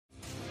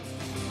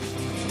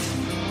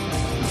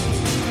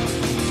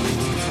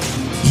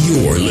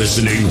You're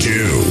listening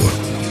to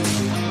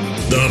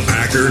the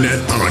Packernet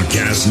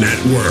Podcast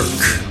Network.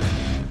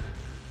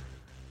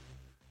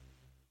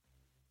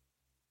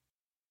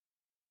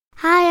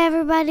 Hi,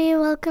 everybody.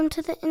 Welcome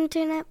to the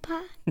Internet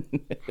Pod.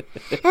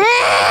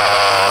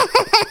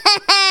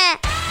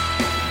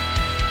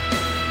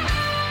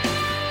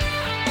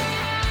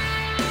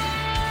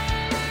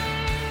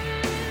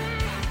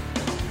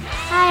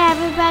 Hi,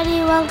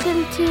 everybody.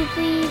 Welcome to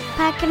the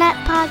Packernet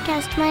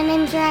Podcast. My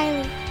name's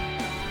Riley.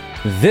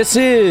 This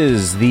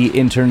is the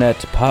Internet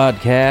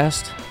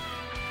Podcast.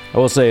 I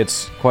will say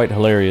it's quite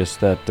hilarious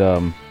that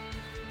I've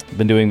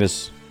been doing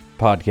this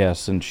podcast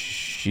since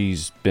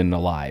she's been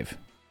alive.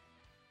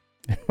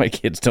 My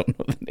kids don't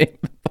know the name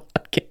of the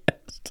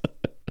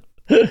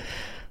podcast.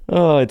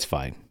 Oh, it's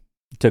fine.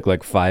 It took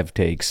like 5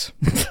 takes.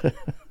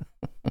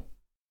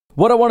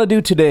 What I want to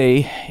do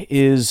today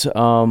is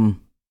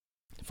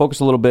focus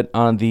a little bit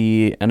on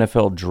the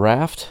NFL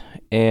draft,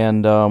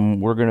 and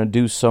we're going to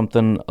do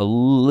something a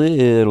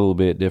little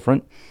bit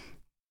different.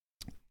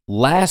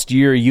 Last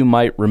year, you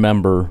might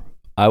remember,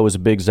 I was a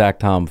big Zach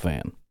Tom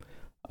fan.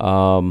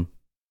 I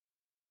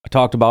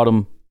talked about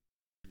him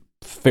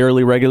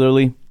fairly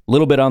regularly, a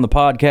little bit on the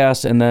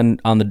podcast, and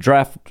then on the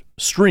draft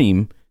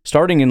stream,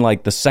 starting in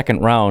like the second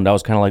round, I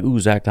was kind of like,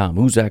 ooh, Zach Tom,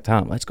 let's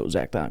go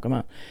Zach Tom, come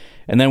on.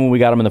 And then when we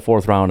got him in the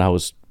 4th round, I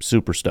was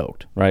super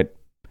stoked, right?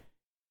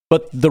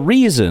 But the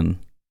reason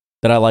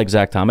that I like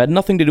Zach Tom had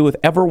nothing to do with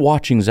ever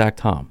watching Zach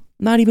Tom,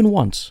 not even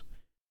once,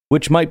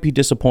 which might be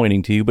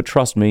disappointing to you, but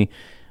trust me,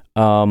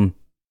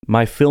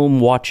 my film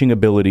watching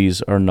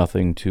abilities are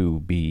nothing to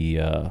be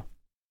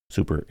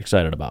super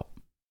excited about.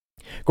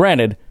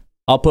 Granted,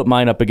 I'll put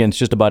mine up against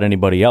just about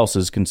anybody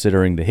else's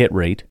considering the hit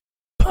rate,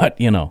 but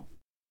you know,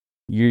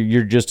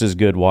 you're just as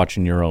good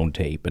watching your own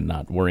tape and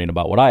not worrying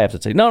about what I have to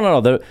say.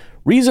 No. The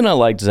reason I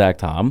liked Zach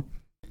Tom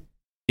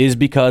is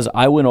because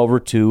I went over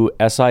to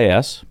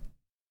SIS,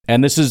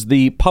 and this is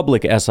the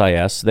public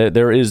SIS.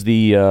 There is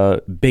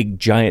the big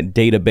giant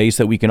database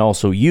that we can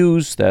also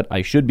use that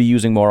I should be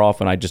using more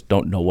often. I just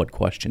don't know what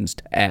questions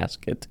to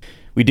ask it.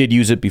 We did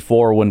use it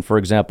before when, for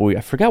example,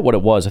 I forgot what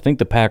it was. I think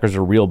the Packers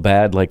are real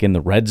bad, like in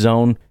the red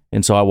zone,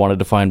 and so I wanted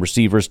to find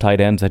receivers, tight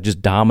ends that just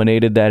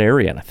dominated that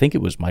area, and I think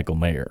it was Michael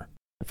Mayer,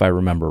 if I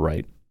remember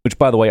right. Which,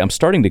 by the way, I'm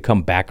starting to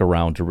come back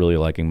around to really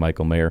liking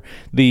Michael Mayer.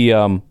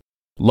 The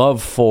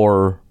love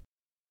for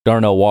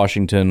Darnell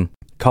Washington,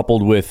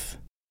 coupled with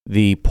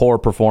the poor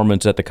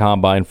performance at the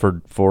combine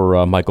for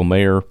Michael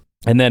Mayer,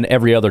 and then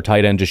every other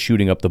tight end just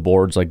shooting up the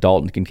boards like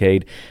Dalton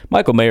Kincaid.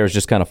 Michael Mayer has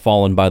just kind of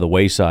fallen by the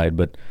wayside,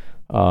 but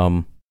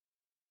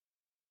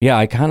yeah,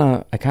 I kind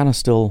of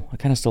still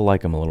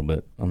like him a little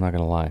bit. I'm not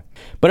gonna lie.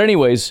 But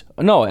anyways,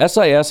 no,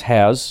 SIS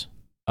has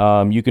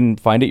you can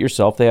find it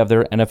yourself. They have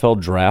their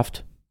NFL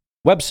draft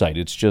website.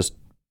 It's just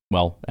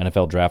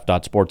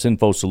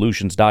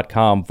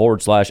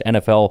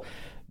nfldraft.sportsinfosolutions.com/NFL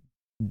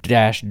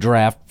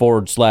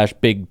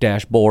 -draft/big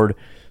dashboard.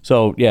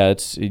 So yeah,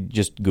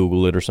 just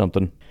Google it or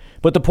something.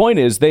 But the point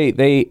is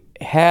they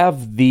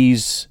have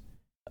these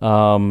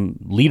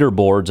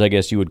leaderboards, I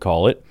guess you would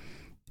call it.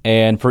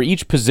 And for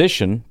each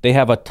position, they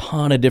have a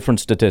ton of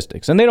different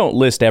statistics. And they don't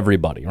list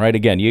everybody, right?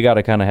 Again, you got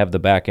to kind of have the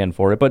back end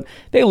for it. But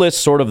they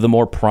list sort of the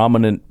more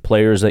prominent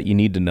players that you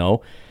need to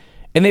know.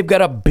 And they've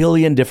got a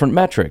billion different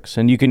metrics,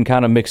 and you can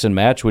kind of mix and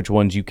match which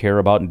ones you care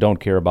about and don't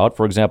care about.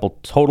 For example,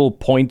 total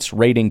points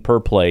rating per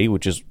play,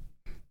 which is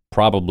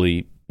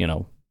probably,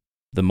 the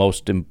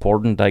most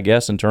important, I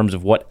guess, in terms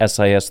of what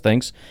SIS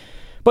thinks.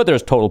 But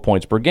there's total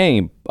points per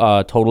game,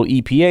 total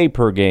EPA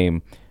per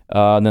game,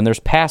 and then there's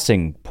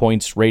passing,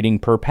 points rating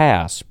per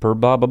pass, per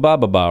blah, blah, blah,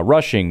 blah, blah,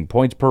 rushing,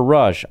 points per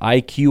rush,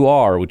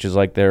 IQR, which is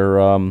like their,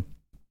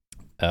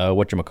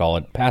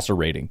 passer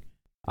rating.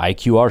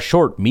 IQR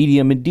short,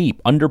 medium, and deep,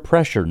 under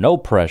pressure, no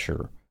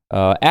pressure,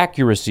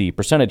 accuracy,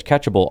 percentage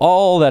catchable,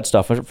 all that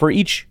stuff for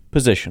each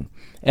position.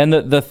 And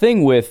the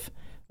thing with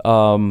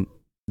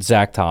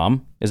Zach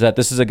Tom is that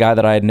this is a guy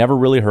that I had never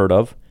really heard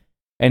of,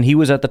 and he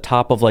was at the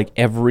top of like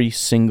every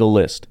single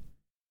list.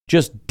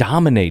 Just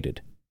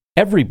dominated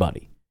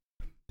everybody.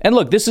 And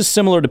look, this is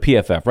similar to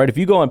PFF, right? If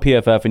you go on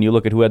PFF and you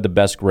look at who had the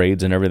best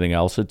grades and everything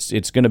else,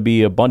 it's going to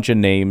be a bunch of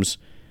names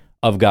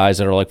of guys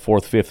that are like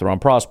 4th, 5th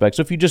round prospects.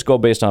 So if you just go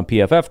based on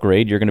PFF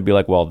grade, you're going to be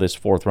like, well, this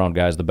 4th round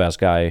guy is the best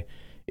guy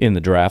in the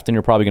draft, and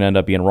you're probably going to end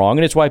up being wrong.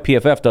 And it's why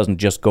PFF doesn't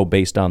just go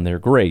based on their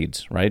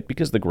grades, right?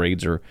 Because the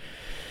grades are,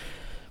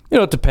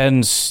 it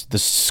depends, the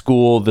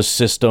school, the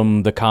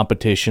system, the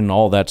competition,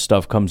 all that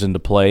stuff comes into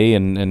play,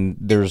 and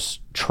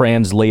there's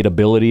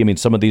translatability. I mean,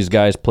 some of these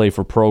guys play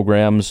for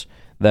programs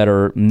that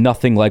are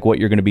nothing like what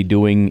you're going to be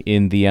doing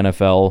in the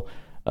NFL.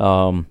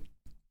 And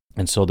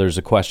so there's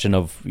a question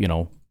of,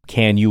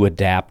 can you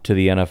adapt to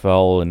the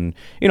NFL? And,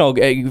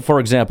 for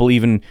example,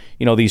 even,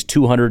 these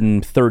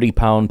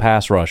 230-pound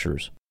pass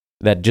rushers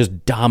that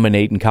just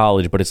dominate in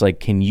college, but it's like,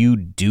 can you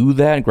do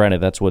that?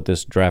 Granted, that's what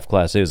this draft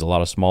class is, a lot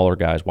of smaller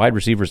guys, wide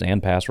receivers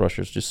and pass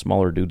rushers, just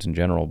smaller dudes in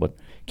general. But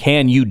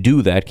can you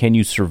do that? Can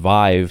you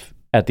survive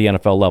at the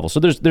NFL level? So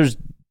there's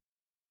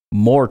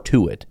more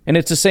to it. And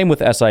it's the same with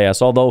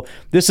SIS, although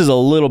this is a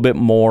little bit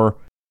more,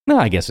 no,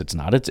 I guess it's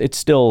not. It's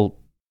still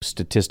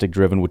statistic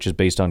driven, which is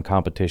based on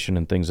competition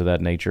and things of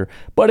that nature.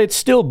 But it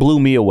still blew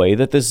me away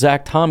that this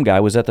Zach Tom guy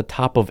was at the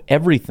top of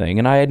everything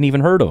and I hadn't even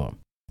heard of him.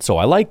 So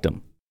I liked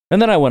him.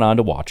 And then I went on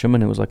to watch him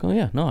and it was like, oh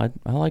yeah, no,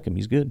 I like him.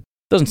 He's good.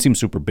 Doesn't seem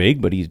super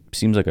big, but he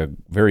seems like a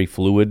very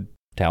fluid,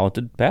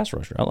 talented pass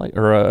rusher.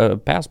 Or a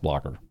pass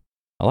blocker.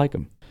 I like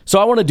him. So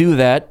I want to do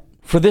that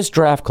for this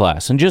draft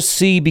class and just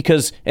see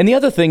because, and the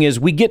other thing is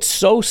we get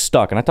so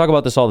stuck, and I talk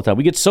about this all the time,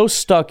 we get so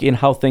stuck in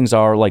how things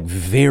are like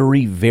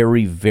very,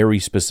 very, very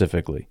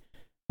specifically.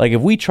 Like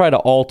if we try to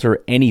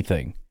alter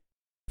anything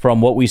from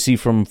what we see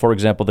from, for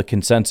example, the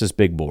consensus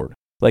big board,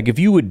 like if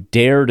you would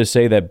dare to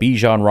say that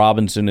Bijan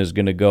Robinson is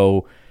going to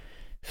go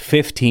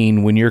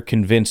 15 when you're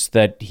convinced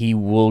that he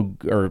will,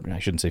 or I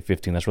shouldn't say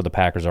 15, that's where the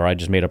Packers are. I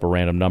just made up a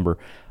random number.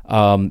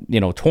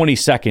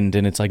 22nd,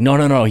 and it's like,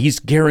 no, he's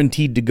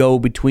guaranteed to go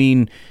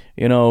between,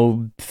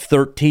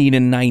 13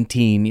 and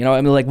 19.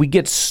 Like we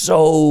get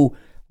so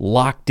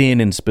locked in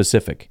and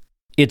specific.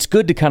 It's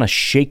good to kind of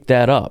shake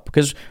that up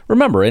because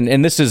remember,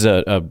 and this is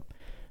a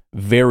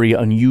very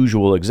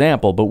unusual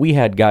example, but we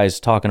had guys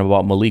talking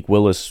about Malik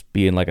Willis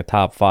being like a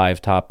top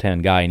 5, top 10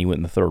 guy, and he went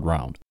in the third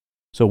round.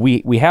 So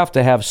we have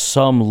to have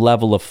some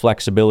level of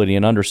flexibility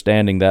and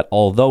understanding that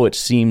although it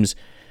seems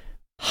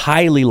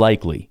highly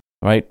likely,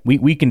 right,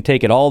 we can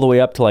take it all the way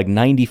up to like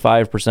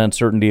 95%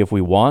 certainty if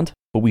we want,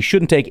 but we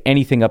shouldn't take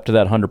anything up to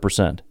that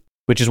 100%,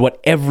 which is what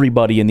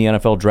everybody in the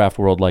NFL draft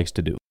world likes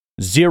to do.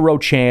 Zero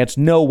chance,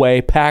 no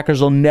way, Packers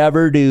will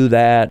never do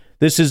that.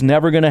 This is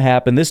never going to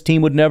happen. This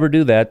team would never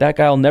do that. That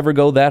guy will never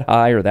go that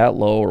high or that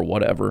low or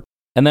whatever.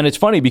 And then it's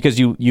funny because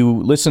you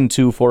listen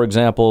to, for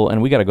example,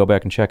 and we got to go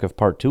back and check if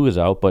part 2 is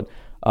out, but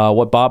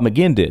what Bob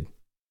McGinn did,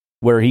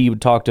 where he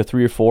would talk to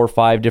 3 or 4 or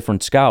 5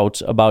 different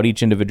scouts about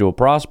each individual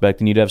prospect,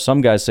 and you'd have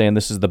some guys saying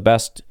this is the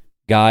best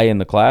guy in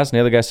the class, and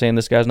the other guy saying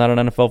this guy's not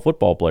an NFL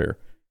football player.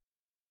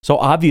 So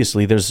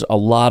obviously there's a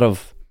lot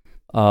of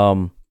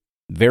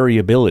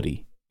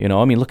variability.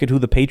 Look at who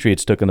the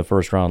Patriots took in the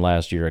first round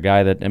last year. A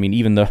guy that,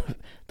 even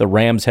the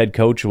Rams head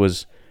coach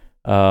was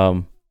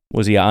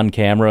he on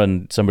camera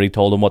and somebody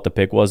told him what the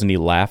pick was and he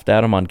laughed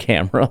at him on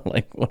camera?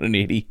 Like, what an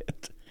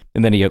idiot.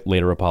 And then he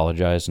later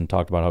apologized and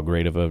talked about how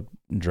great of a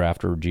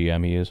drafter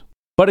GM he is.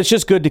 But it's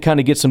just good to kind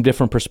of get some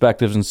different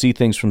perspectives and see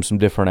things from some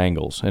different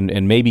angles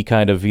and maybe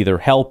kind of either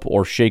help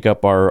or shake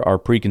up our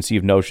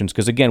preconceived notions.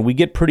 Because again, we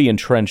get pretty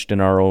entrenched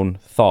in our own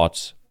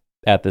thoughts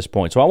at this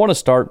point. So I want to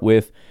start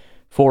with,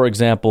 for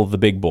example, the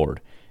big board.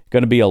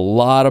 Going to be a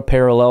lot of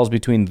parallels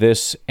between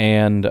this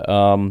and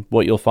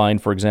what you'll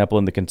find, for example,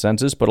 in the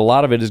consensus, but a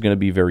lot of it is going to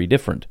be very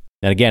different.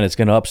 And again, it's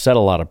going to upset a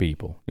lot of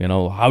people.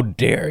 How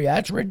dare you?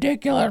 That's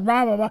ridiculous.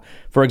 Blah, blah, blah.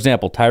 For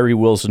example, Tyree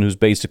Wilson, who's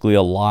basically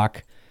a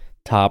lock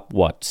top,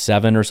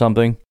 7 or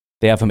something?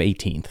 They have him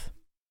 18th.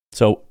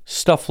 So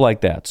stuff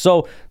like that.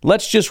 So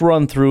let's just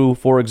run through,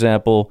 for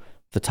example,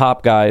 the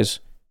top guys,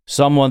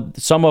 some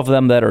of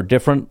them that are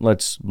different.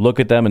 Let's look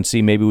at them and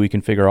see maybe we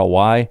can figure out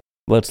why.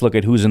 Let's look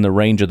at who's in the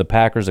range of the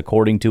Packers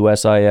according to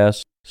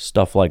SIS,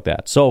 stuff like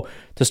that. So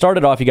to start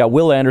it off, you got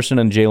Will Anderson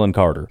and Jalen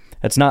Carter.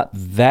 It's not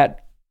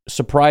that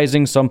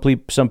surprising. Some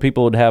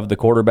people would have the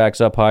quarterbacks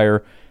up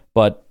higher,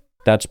 but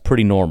that's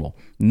pretty normal.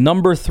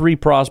 Number 3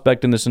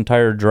 prospect in this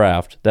entire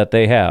draft that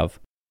they have,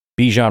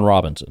 Bijan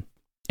Robinson.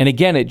 And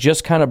again, it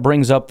just kind of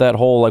brings up that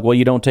whole, like, well,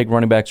 you don't take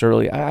running backs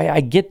early. I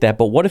get that,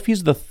 but what if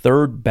he's the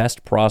 3rd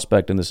best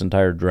prospect in this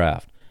entire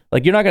draft?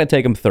 Like, you're not going to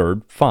take him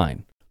 3rd,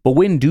 fine. But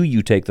when do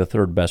you take the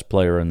 3rd best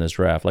player in this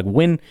draft? Like,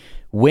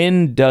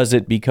 when does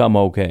it become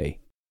okay?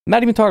 I'm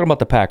not even talking about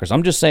the Packers.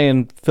 I'm just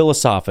saying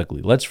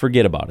philosophically, let's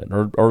forget about it.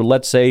 Or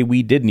let's say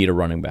we did need a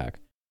running back.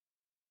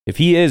 If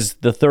he is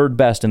the 3rd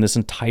best in this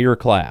entire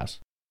class,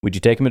 would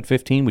you take him at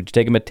 15? Would you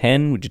take him at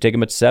 10? Would you take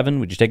him at 7?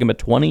 Would you take him at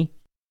 20?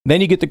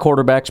 Then you get the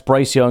quarterbacks,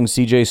 Bryce Young,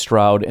 C.J.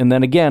 Stroud, and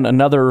then again,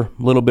 another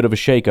little bit of a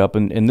shakeup,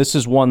 and this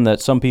is one that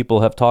some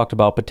people have talked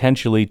about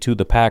potentially to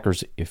the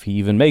Packers, if he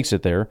even makes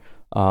it there.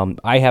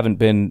 I haven't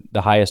been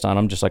the highest on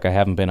him, just like I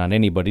haven't been on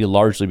anybody,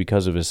 largely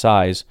because of his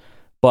size,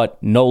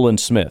 but Nolan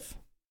Smith.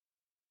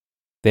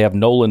 They have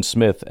Nolan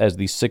Smith as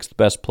the 6th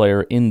best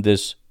player in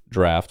this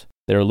draft.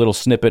 Their little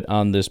snippet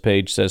on this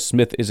page says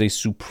Smith is a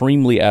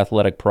supremely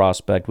athletic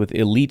prospect with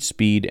elite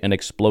speed and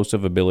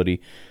explosive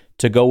ability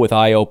to go with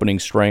eye-opening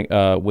strength.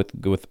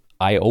 With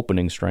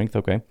eye-opening strength,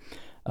 okay.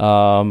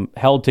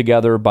 Held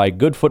together by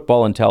good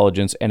football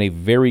intelligence and a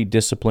very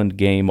disciplined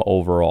game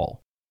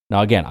overall.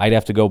 Now, again, I'd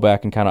have to go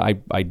back and kind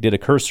of, I did a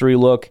cursory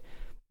look,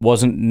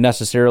 wasn't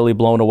necessarily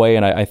blown away,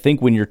 and I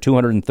think when you're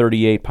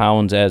 238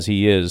 pounds as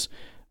he is,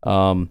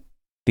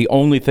 the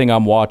only thing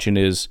I'm watching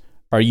is,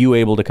 are you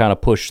able to kind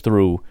of push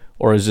through,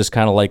 or is this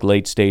kind of like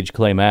late-stage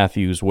Clay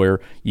Matthews, where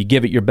you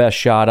give it your best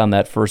shot on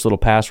that first little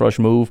pass rush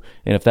move,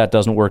 and if that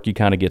doesn't work, you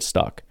kind of get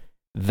stuck.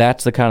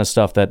 That's the kind of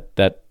stuff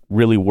that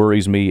really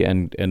worries me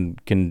and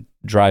can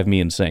drive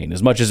me insane.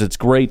 As much as it's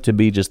great to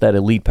be just that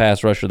elite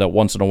pass rusher that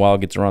once in a while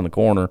gets around the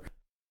corner,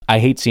 I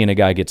hate seeing a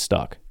guy get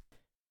stuck.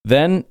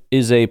 Then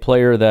is a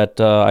player that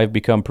I've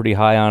become pretty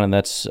high on, and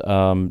that's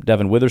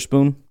Devin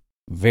Witherspoon.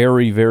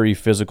 Very, very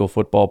physical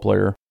football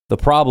player. The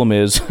problem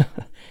is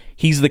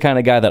he's the kind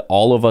of guy that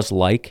all of us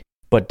like,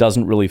 but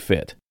doesn't really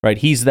fit, right?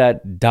 He's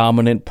that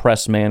dominant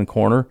press man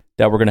corner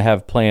that we're going to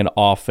have playing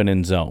off and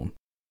in zone.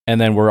 And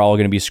then we're all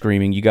going to be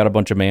screaming, you got a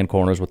bunch of man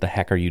corners, what the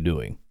heck are you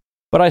doing?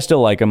 But I still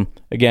like him.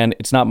 Again,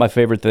 it's not my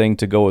favorite thing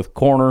to go with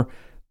corner,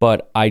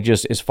 but I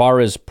just, as far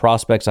as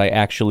prospects I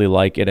actually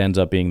like, it ends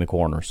up being the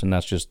corners, and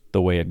that's just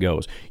the way it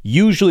goes.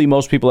 Usually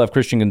most people have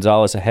Christian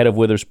Gonzalez ahead of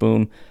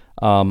Witherspoon.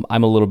 I'm a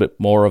little bit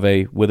more of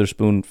a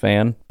Witherspoon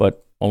fan,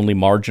 but only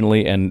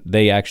marginally, and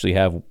they actually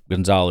have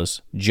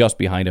Gonzalez just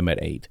behind him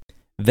at 8.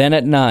 Then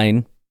at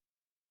 9,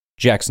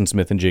 Jackson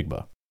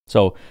Smith-Njigba.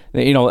 So,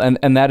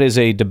 and that is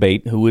a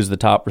debate, who is the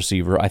top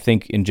receiver. I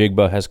think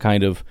Njigba has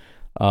kind of,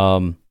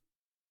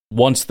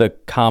 once the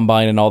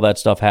combine and all that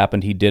stuff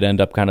happened, he did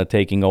end up kind of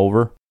taking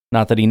over.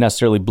 Not that he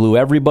necessarily blew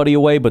everybody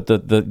away, but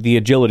the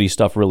agility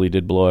stuff really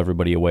did blow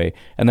everybody away.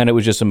 And then it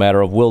was just a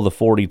matter of, will the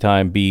 40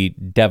 time be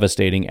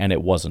devastating? And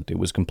it wasn't. It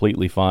was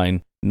completely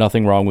fine.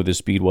 Nothing wrong with his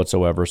speed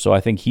whatsoever. So I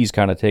think he's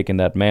kind of taken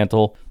that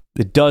mantle.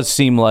 It does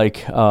seem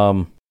like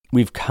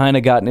we've kind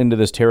of gotten into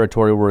this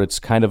territory where it's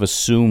kind of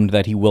assumed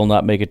that he will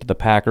not make it to the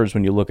Packers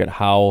when you look at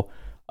how,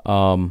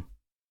 I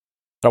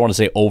don't want to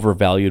say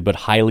overvalued, but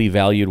highly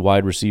valued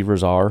wide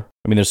receivers are.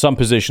 I mean, there's some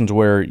positions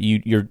where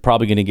you're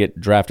probably going to get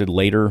drafted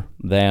later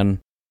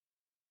than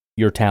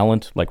your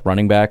talent, like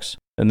running backs.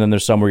 And then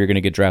there's some where you're going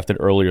to get drafted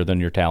earlier than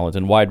your talent,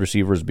 and wide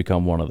receivers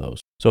become one of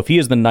those. So if he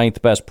is the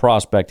 9th best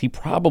prospect, he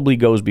probably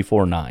goes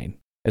before 9.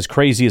 As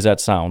crazy as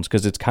that sounds,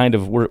 because it's kind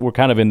of, we're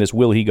kind of in this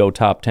will he go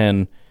top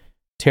 10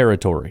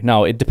 territory.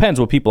 Now, it depends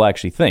what people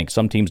actually think.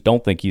 Some teams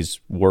don't think he's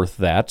worth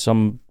that.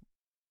 Some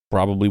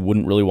probably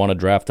wouldn't really want to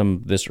draft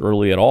him this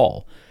early at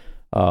all.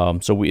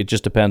 So it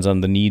just depends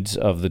on the needs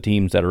of the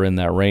teams that are in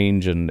that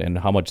range and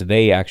how much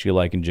they actually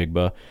like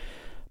Njigba.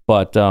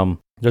 But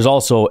there's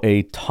also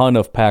a ton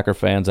of Packer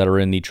fans that are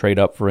in the trade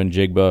up for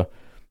Njigba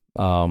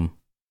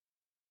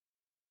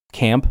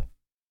camp.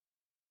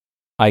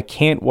 I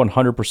can't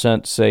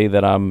 100% say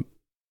that I'm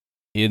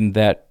in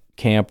that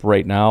camp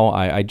right now.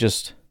 I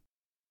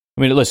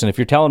mean, listen, if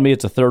you're telling me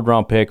it's a 3rd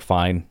round pick,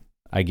 fine,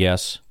 I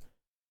guess.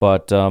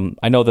 But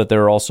I know that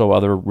there are also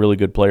other really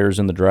good players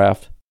in the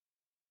draft.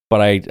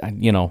 But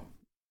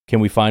can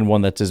we find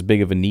one that's as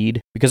big of a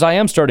need? Because I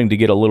am starting to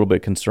get a little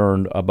bit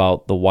concerned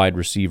about the wide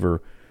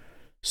receiver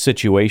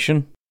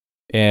situation.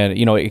 And,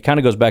 it kind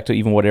of goes back to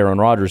even what Aaron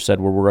Rodgers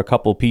said, where we're a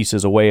couple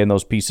pieces away and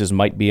those pieces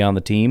might be on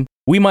the team.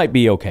 We might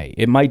be okay.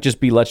 It might just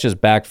be, let's just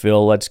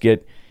backfill. Let's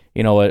get,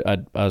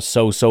 a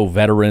so-so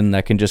veteran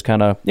that can just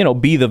kind of,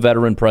 be the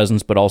veteran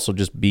presence, but also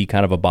just be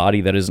kind of a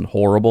body that isn't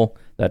horrible,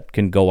 that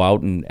can go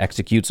out and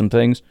execute some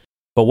things.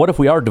 But what if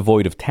we are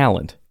devoid of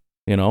talent,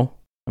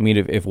 I mean,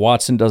 if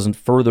Watson doesn't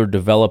further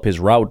develop his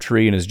route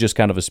tree and is just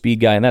kind of a speed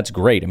guy, and that's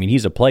great. I mean,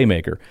 he's a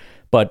playmaker.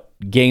 But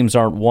games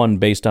aren't won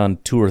based on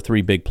 2 or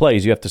 3 big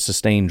plays. You have to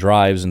sustain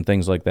drives and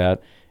things like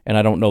that. And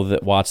I don't know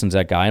that Watson's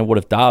that guy. And what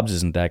if Dobbs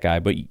isn't that guy?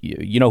 But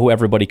who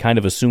everybody kind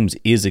of assumes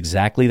is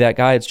exactly that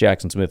guy? It's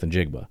Jackson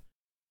Smith-Njigba.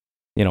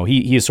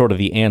 He is sort of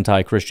the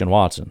anti-Christian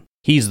Watson.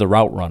 He's the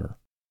route runner.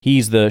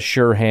 He's the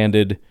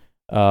sure-handed,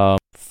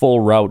 full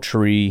route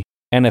tree,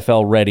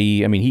 NFL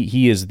ready. I mean,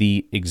 he is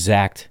the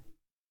exact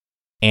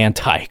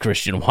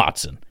anti-Christian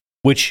Watson,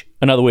 which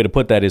another way to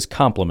put that is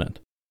compliment.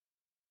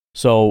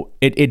 So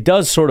it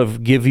does sort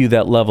of give you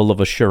that level of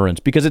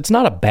assurance, because it's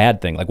not a bad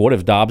thing. Like, what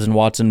if Dobbs and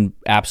Watson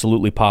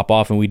absolutely pop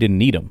off and we didn't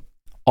need them?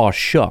 Oh,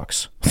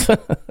 shucks.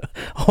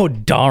 Oh,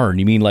 darn.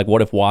 You mean, like,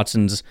 what if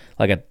Watson's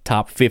like a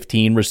top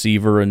 15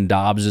 receiver and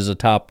Dobbs is a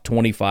top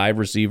 25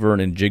 receiver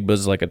and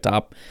Njigba's like a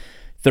top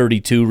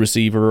 32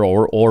 receiver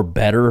or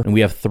better, and we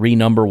have 3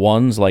 number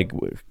ones? Like,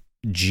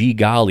 gee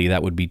golly,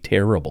 that would be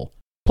terrible.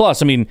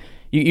 Plus, I mean,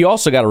 you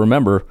also got to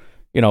remember,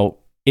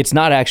 it's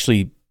not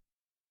actually...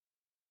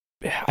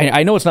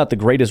 I know it's not the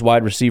greatest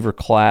wide receiver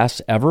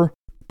class ever,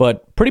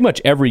 but pretty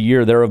much every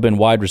year there have been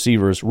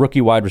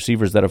rookie wide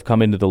receivers that have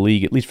come into the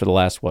league, at least for the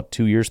last,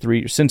 2 years,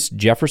 3 years, since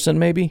Jefferson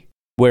maybe,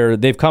 where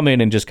they've come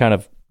in and just kind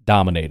of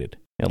dominated.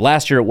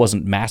 Last year it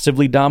wasn't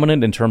massively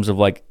dominant in terms of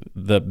like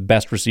the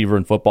best receiver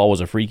in football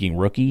was a freaking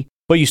rookie,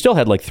 but you still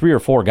had like 3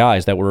 or 4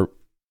 guys that were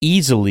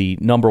easily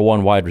number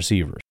 1 wide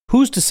receivers.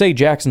 Who's to say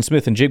Jackson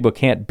Smith-Njigba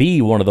can't be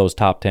one of those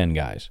top 10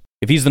 guys?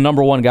 If he's the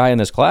number 1 guy in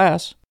this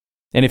class,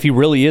 and if he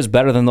really is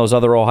better than those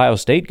other Ohio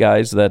State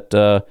guys that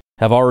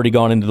have already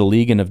gone into the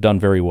league and have done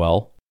very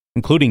well,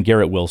 including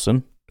Garrett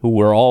Wilson, who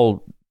we're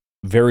all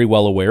very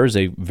well aware is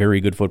a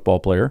very good football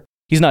player.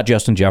 He's not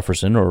Justin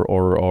Jefferson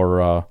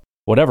or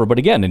whatever, but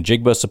again,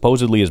 Njigba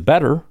supposedly is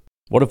better.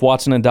 What if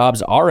Watson and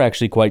Dobbs are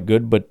actually quite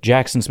good, but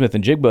Jackson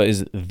Smith-Njigba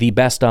is the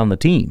best on the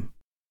team?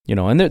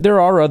 And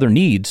there are other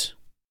needs,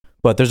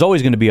 but there's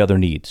always going to be other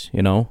needs,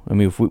 I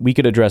mean, if we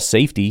could address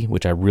safety,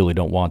 which I really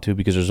don't want to,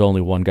 because there's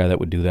only one guy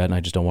that would do that, and I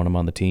just don't want him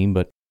on the team.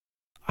 But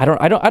I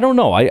don't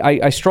know.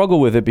 I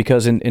struggle with it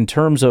because in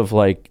terms of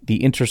like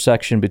the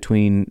intersection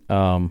between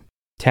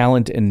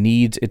talent and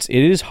needs, it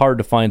is hard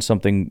to find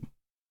something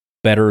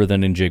better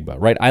than Njigba,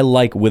 right? I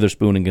like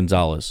Witherspoon and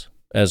Gonzalez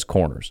as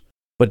corners.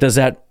 But does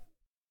that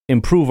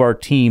improve our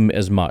team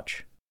as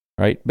much,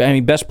 right? I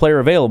mean, best player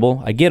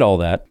available, I get all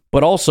that.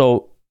 But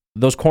also,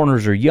 those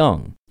corners are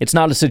young. It's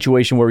not a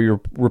situation where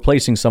you're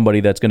replacing somebody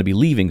that's going to be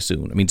leaving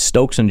soon. I mean,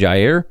 Stokes and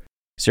Jair?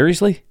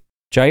 Seriously?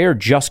 Jair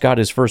just got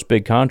his first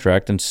big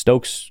contract, and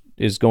Stokes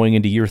is going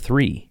into year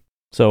 3.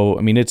 So,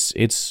 I mean,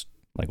 it's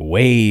like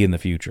way in the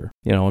future.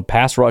 You know, and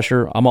pass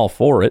rusher, I'm all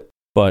for it.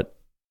 But,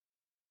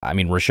 I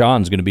mean,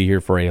 Rashawn's going to be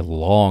here for a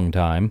long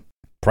time.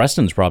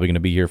 Preston's probably going to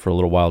be here for a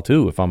little while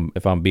too, if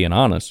I'm being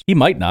honest. He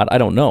might not, I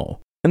don't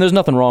know. And there's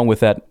nothing wrong with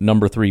that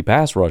number 3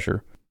 pass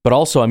rusher. But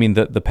also, I mean,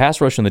 the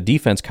pass rush and the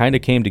defense kind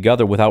of came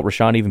together without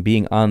Rashawn even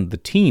being on the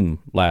team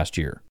last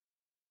year.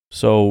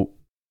 So,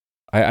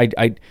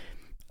 I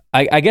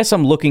guess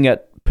I'm looking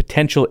at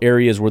potential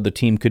areas where the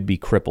team could be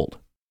crippled.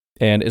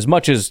 And as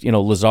much as, you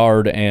know,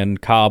 Lazard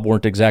and Cobb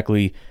weren't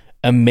exactly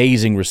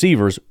amazing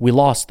receivers, we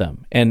lost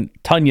them. And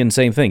Tunyon,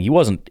 same thing. He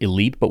wasn't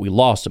elite, but we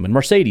lost him. And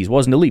Mercedes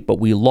wasn't elite, but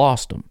we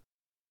lost him.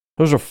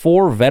 Those are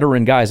 4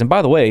 veteran guys. And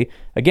by the way,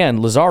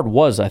 again, Lazard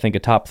was, I think, a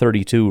top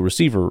 32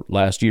 receiver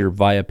last year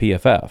via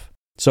PFF.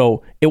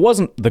 So it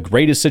wasn't the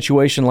greatest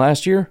situation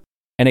last year,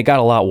 and it got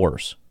a lot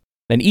worse.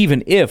 And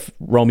even if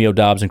Romeo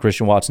Doubs and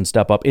Christian Watson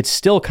step up, it's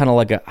still kind of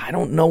like I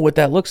don't know what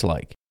that looks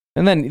like.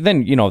 And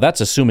then, you know,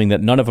 that's assuming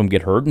that none of them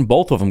get hurt, and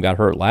both of them got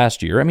hurt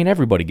last year. I mean,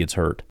 everybody gets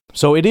hurt.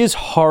 So it is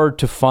hard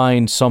to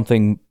find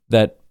something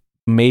that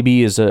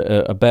maybe is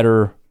a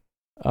better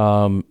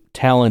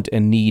talent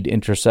and need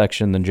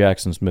intersection than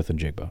Jackson Smith and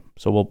Jigba.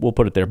 So we'll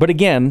put it there. But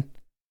again,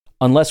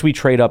 unless we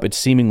trade up, it's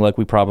seeming like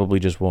we probably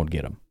just won't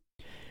get him.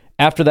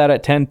 After that,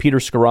 at 10, Peter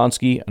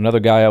Skoronski, another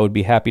guy I would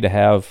be happy to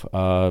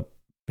have.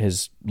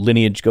 His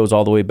lineage goes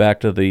all the way back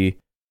to the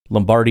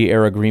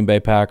Lombardi-era Green Bay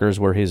Packers,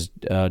 where his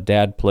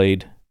dad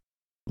played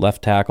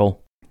left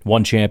tackle,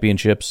 won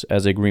championships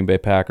as a Green Bay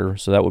Packer.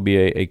 So that would be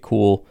a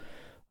cool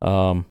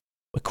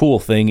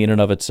thing in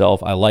and of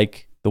itself. I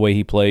like the way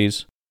he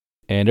plays.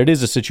 And it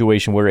is a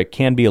situation where it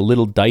can be a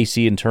little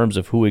dicey in terms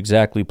of who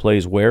exactly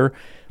plays where,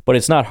 but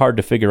it's not hard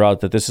to figure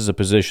out that this is a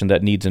position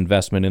that needs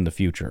investment in the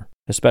future,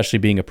 especially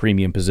being a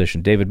premium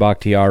position. David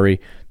Bakhtiari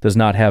does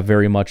not have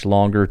very much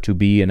longer to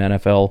be an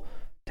NFL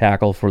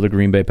tackle for the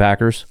Green Bay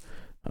Packers.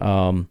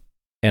 And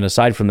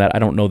aside from that, I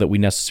don't know that we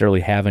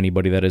necessarily have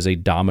anybody that is a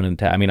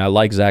dominant I mean, I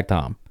like Zach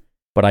Tom,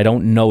 but I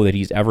don't know that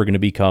he's ever going to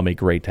become a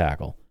great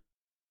tackle.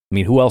 I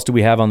mean, who else do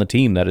we have on the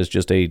team that is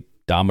just a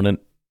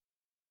dominant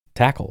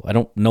tackle? I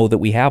don't know that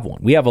we have one.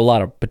 We have a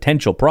lot of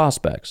potential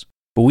prospects,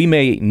 but we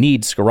may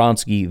need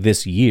Skoronski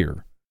this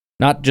year,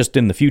 not just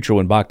in the future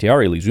when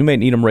Bakhtiari leaves. We may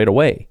need him right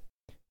away.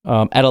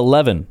 At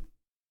 11,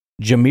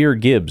 Jahmyr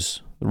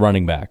Gibbs,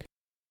 running back.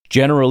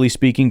 Generally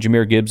speaking,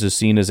 Jahmyr Gibbs is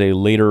seen as a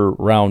later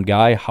round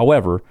guy.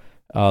 However,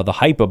 the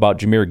hype about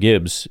Jahmyr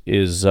Gibbs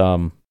is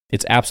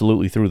it's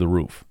absolutely through the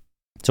roof.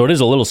 So it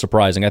is a little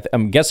surprising.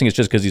 I'm guessing it's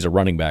just because he's a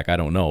running back. I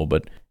don't know,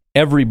 but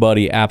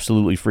everybody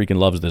absolutely freaking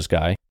loves this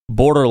guy.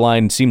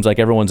 Borderline seems like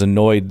everyone's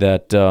annoyed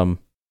that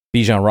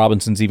Bijan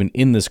Robinson's even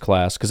in this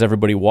class because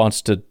everybody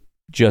wants to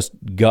just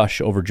gush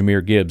over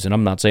Jahmyr Gibbs, and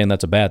I'm not saying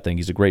that's a bad thing.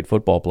 He's a great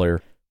football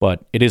player,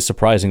 but it is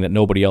surprising that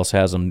nobody else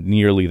has him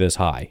nearly this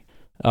high.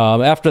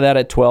 After that,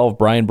 at 12,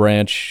 Brian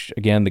Branch,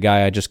 again, the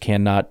guy I just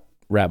cannot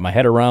wrap my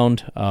head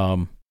around.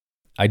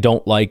 I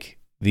don't like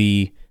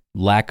the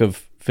lack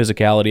of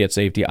physicality at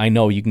safety. I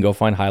know you can go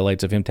find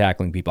highlights of him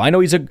tackling people. I know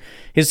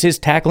his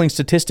tackling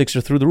statistics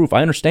are through the roof.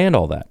 I understand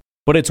all that.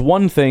 But it's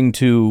one thing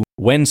to,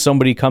 when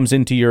somebody comes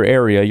into your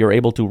area, you're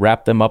able to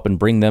wrap them up and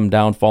bring them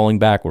down falling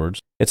backwards.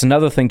 It's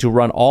another thing to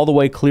run all the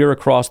way clear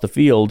across the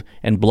field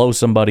and blow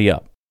somebody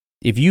up.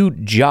 If you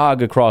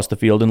jog across the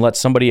field and let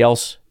somebody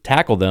else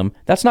tackle them,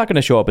 that's not going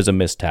to show up as a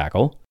missed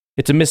tackle.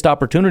 It's a missed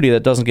opportunity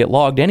that doesn't get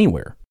logged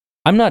anywhere.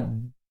 I'm not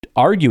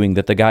arguing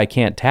that the guy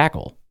can't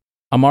tackle.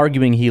 I'm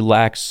arguing he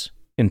lacks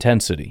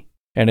intensity.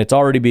 And it's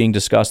already being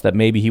discussed that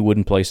maybe he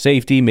wouldn't play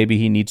safety, maybe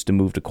he needs to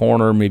move to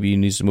corner, maybe he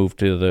needs to move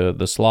to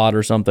the slot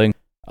or something.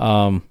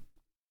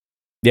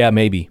 Yeah,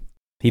 maybe.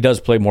 He does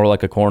play more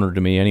like a corner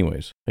to me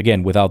anyways.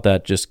 Again, without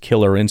that just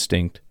killer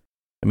instinct.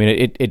 I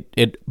mean,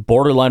 it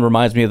borderline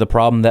reminds me of the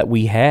problem that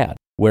we had,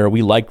 where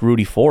we liked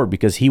Rudy Ford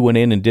because he went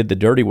in and did the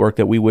dirty work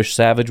that we wish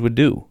Savage would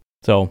do.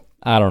 So,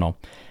 I don't know.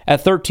 At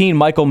 13,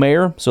 Michael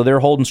Mayer. So they're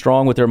holding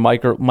strong with their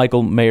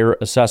Michael Mayer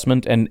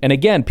assessment. And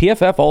again,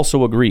 PFF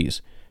also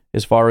agrees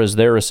as far as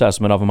their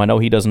assessment of him. I know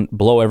he doesn't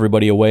blow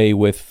everybody away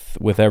with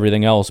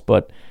everything else,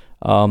 but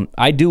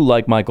I do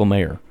like Michael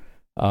Mayer.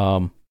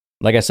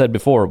 Like I said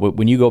before,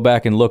 when you go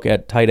back and look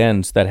at tight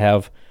ends that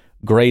have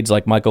grades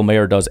like Michael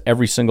Mayer does,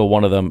 every single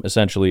one of them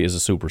essentially is a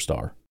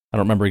superstar. I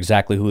don't remember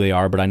exactly who they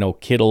are, but I know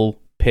Kittle,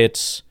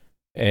 Pitts,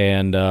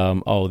 and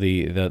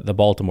the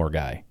Baltimore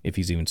guy, if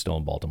he's even still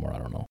in Baltimore, I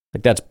don't know.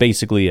 Like that's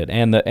basically it.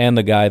 And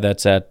the guy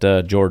that's at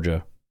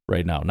Georgia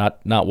right now,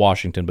 not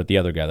Washington, but the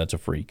other guy that's a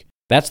freak.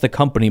 That's the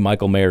company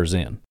Michael Mayer's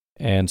in.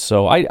 And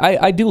so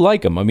I do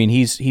like him. I mean,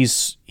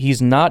 he's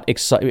not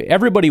excited.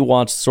 Everybody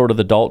wants sort of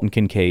the Dalton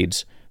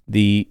Kincaids,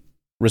 the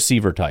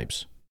receiver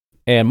types.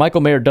 And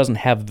Michael Mayer doesn't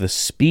have the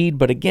speed,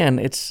 but again,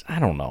 I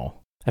don't know.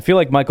 I feel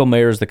like Michael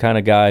Mayer is the kind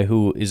of guy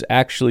who is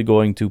actually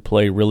going to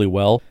play really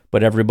well,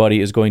 but everybody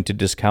is going to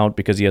discount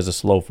because he has a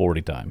slow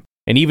 40 time.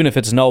 And even if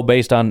it's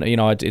based on,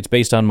 it's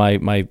based on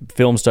my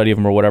film study of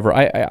him or whatever,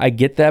 I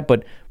get that.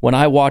 But when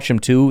I watch him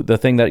too, the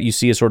thing that you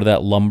see is sort of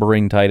that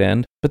lumbering tight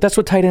end. But that's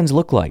what tight ends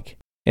look like.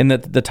 And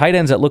the tight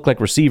ends that look like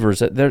receivers,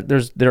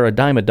 they're a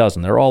dime a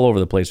dozen. They're all over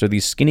the place. They're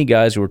these skinny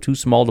guys who are too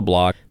small to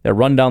block. They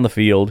run down the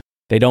field.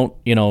 They don't,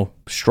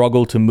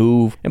 struggle to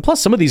move. And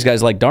plus, some of these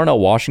guys like Darnell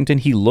Washington,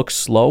 he looks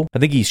slow. I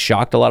think he's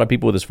shocked a lot of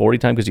people with his 40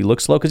 time because he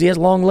looks slow because he has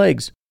long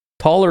legs.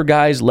 Taller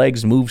guys'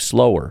 legs move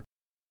slower.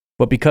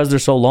 But because they're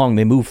so long,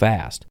 they move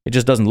fast. It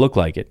just doesn't look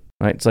like it,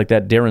 right? It's like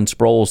that Darren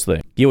Sproles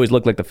thing. He always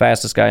looked like the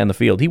fastest guy on the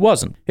field. He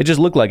wasn't. It just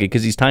looked like it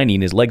because he's tiny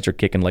and his legs are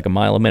kicking like a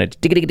mile a minute.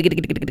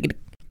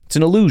 It's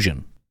an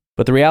illusion.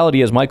 But the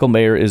reality is Michael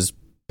Mayer is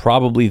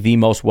probably the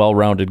most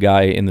well-rounded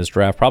guy in this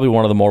draft, probably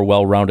one of the more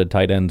well-rounded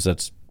tight ends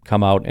that's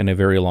come out in a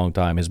very long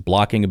time. His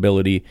blocking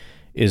ability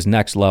is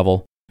next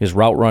level. His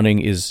route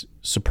running is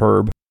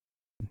superb.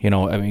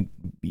 You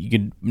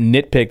could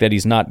nitpick that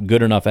he's not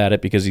good enough at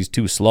it because he's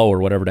too slow or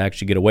whatever to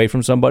actually get away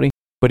from somebody.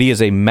 But he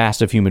is a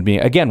massive human being.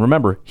 Again,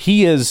 remember,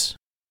 he is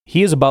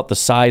about the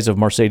size of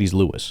Mercedes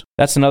Lewis.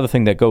 That's another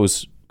thing that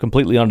goes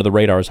completely under the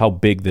radar is how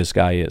big this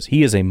guy is.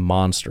 He is a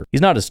monster.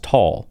 He's not as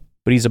tall,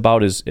 but he's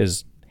about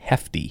as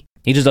hefty.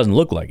 He just doesn't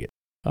look like it.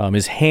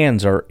 His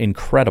hands are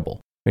incredible.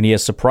 And he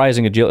has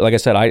surprising agility. Like I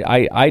said,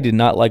 I did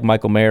not like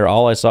Michael Mayer.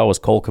 All I saw was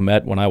Cole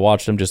Kmet when I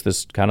watched him, just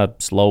this kind of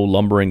slow,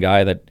 lumbering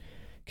guy that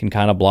can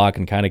kind of block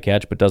and kind of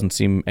catch, but doesn't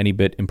seem any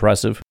bit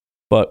impressive.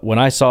 But when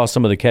I saw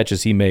some of the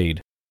catches he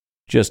made,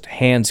 just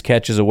hands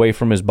catches away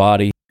from his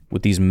body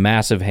with these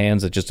massive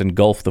hands that just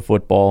engulf the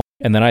football.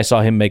 And then I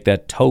saw him make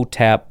that toe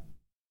tap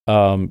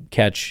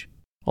catch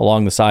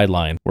along the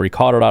sideline where he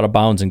caught it out of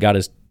bounds and got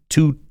his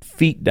 2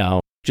 feet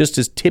down, just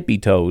his tippy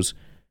toes.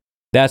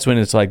 That's when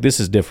it's like, this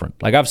is different.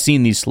 Like, I've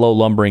seen these slow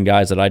lumbering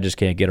guys that I just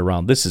can't get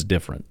around. This is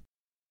different.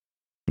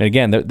 And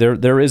again,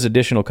 there is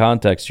additional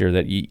context here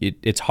that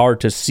it's hard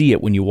to see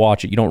it when you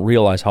watch it. You don't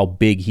realize how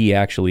big he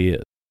actually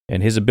is.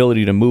 And his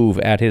ability to move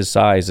at his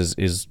size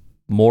is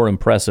more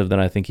impressive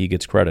than I think he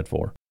gets credit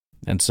for.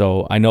 And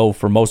so I know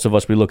for most of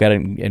us, we look at it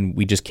and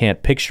we just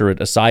can't picture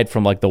it aside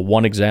from like the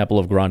one example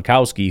of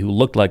Gronkowski who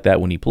looked like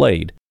that when he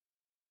played.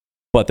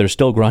 But there's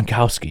still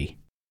Gronkowski.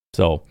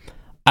 So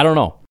I don't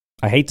know.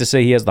 I hate to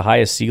say he has the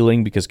highest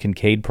ceiling because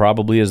Kincaid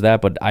probably is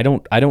that, but I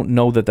don't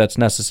know that that's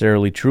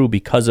necessarily true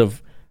because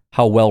of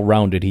how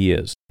well-rounded he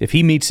is. If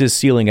he meets his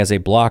ceiling as a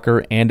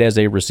blocker and as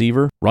a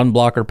receiver, run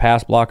blocker,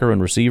 pass blocker,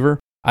 and receiver,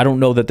 I don't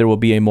know that there will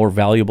be a more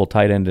valuable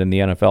tight end in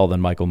the NFL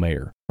than Michael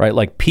Mayer, right?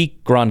 Like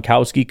peak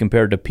Gronkowski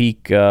compared to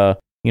peak,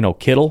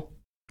 Kittle.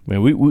 I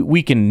mean,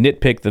 we can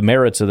nitpick the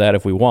merits of that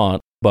if we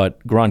want,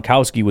 but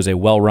Gronkowski was a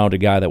well-rounded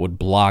guy that would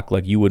block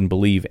like you wouldn't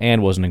believe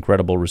and was an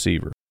incredible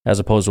receiver, as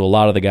opposed to a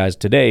lot of the guys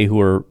today who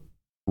are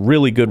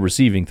really good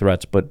receiving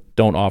threats but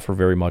don't offer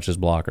very much as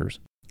blockers.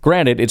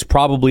 Granted, it's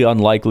probably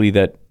unlikely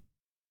that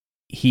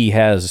he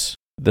has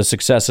the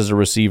success as a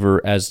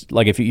receiver as,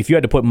 like, if you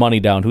had to put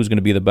money down who's going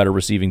to be the better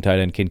receiving tight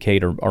end,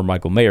 Kincaid or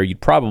Michael Mayer, you'd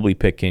probably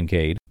pick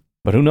Kincaid.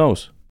 But who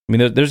knows? I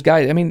mean, there's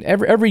guys, I mean,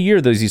 every year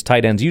there's these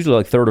tight ends, usually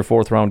like 3rd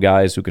or 4th round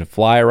guys who can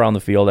fly around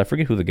the field. I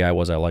forget who the guy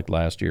was I liked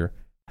last year.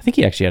 I think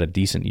he actually had a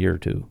decent year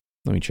too.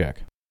 Let me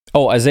check.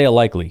 Oh, Isaiah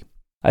Likely.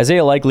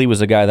 Isaiah Likely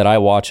was a guy that I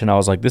watched and I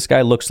was like, this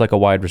guy looks like a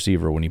wide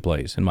receiver when he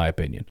plays, in my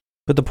opinion.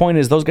 But the point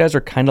is, those guys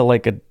are kind of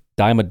like a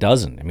dime a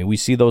dozen. I mean, we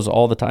see those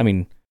all the time. I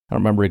mean, I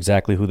don't remember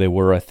exactly who they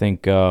were. I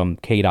think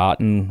Cade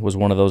Otton was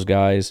one of those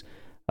guys.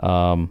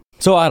 So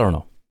I don't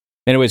know.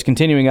 Anyways,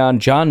 continuing on,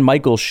 John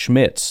Michael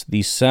Schmitz,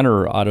 the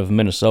center out of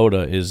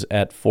Minnesota, is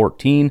at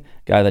 14,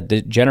 guy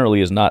that generally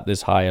is not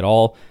this high at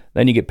all.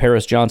 Then you get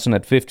Paris Johnson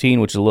at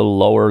 15, which is a little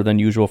lower than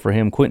usual for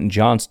him. Quentin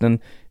Johnston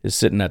is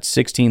sitting at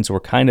 16, so we're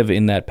kind of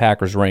in that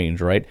Packers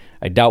range, right?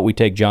 I doubt we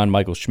take John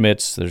Michael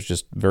Schmitz. There's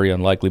just very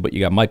unlikely, but you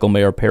got Michael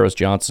Mayer, Paris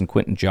Johnson,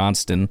 Quentin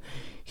Johnston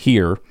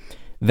here.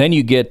 Then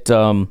you get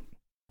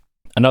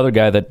another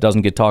guy that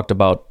doesn't get talked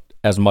about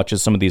as much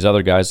as some of these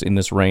other guys in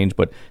this range,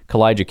 but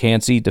Kalijah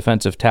Kancey,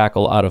 defensive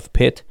tackle out of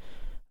Pitt.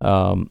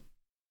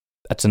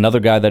 That's another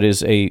guy that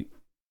is a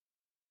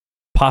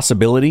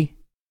possibility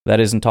that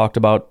isn't talked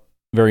about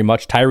very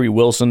much. Tyree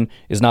Wilson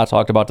is not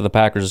talked about to the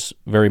Packers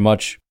very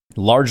much,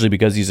 largely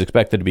because he's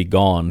expected to be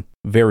gone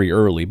very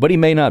early, but he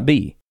may not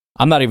be.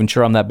 I'm not even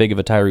sure I'm that big of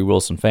a Tyree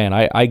Wilson fan.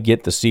 I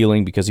get the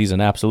ceiling because he's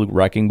an absolute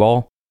wrecking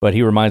ball, but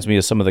he reminds me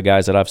of some of the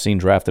guys that I've seen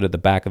drafted at the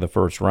back of the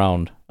first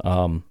round,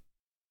 who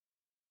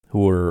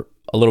were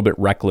a little bit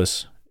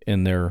reckless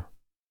in their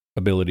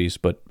abilities,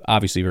 but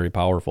obviously very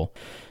powerful.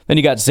 Then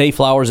you got Zay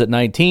Flowers at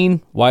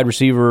 19, wide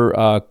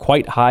receiver,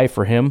 quite high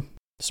for him.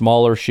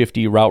 Smaller,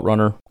 shifty route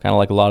runner, kind of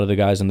like a lot of the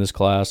guys in this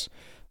class.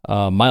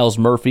 Myles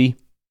Murphy,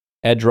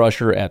 edge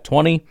rusher at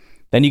 20.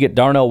 Then you get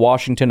Darnell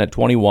Washington at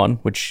 21,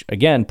 which,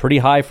 again, pretty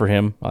high for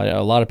him.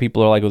 A lot of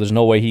people are like, well, there's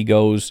no way he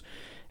goes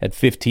at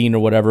 15 or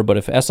whatever. But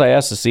if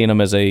SIS is seeing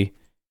him as a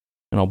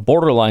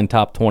borderline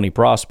top 20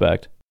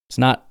 prospect, it's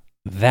not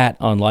that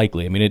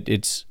unlikely. I mean,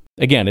 it's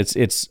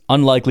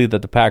unlikely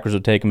that the Packers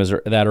would take him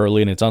that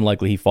early, and it's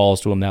unlikely he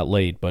falls to him that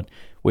late. But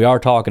we are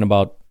talking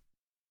about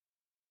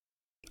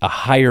a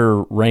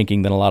higher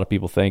ranking than a lot of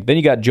people think. Then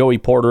you got Joey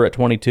Porter at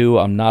 22.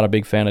 I'm not a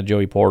big fan of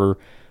Joey Porter.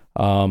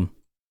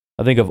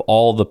 I think of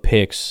all the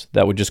picks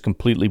that would just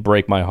completely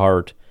break my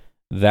heart,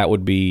 that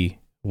would be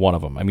one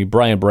of them. I mean,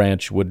 Brian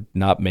Branch would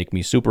not make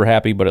me super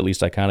happy, but at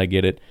least I kind of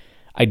get it.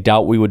 I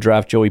doubt we would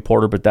draft Joey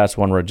Porter, but that's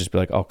one where I'd just be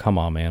like, oh, come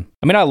on, man.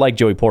 I mean, I like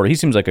Joey Porter. He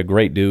seems like a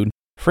great dude.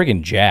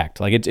 Friggin' jacked.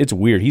 Like, it's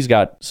weird. He's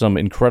got some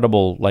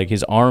incredible, like,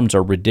 his arms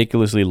are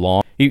ridiculously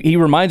long. He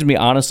reminds me,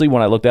 honestly,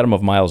 when I looked at him,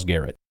 of Myles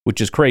Garrett, which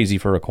is crazy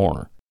for a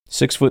corner.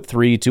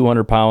 6'3",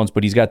 200 pounds,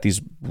 but he's got these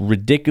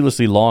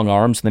ridiculously long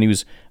arms. And then I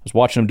was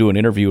watching him do an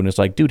interview, and it's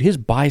like, dude, his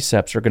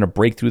biceps are going to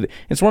break through.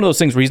 It's one of those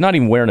things where he's not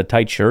even wearing a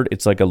tight shirt.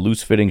 It's like a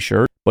loose-fitting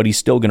shirt, but he's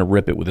still going to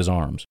rip it with his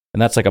arms.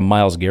 And that's like a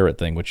Myles Garrett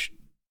thing, which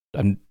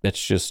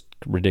that's just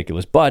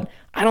ridiculous. But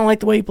I don't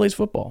like the way he plays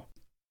football.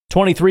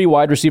 23,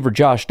 wide receiver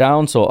Josh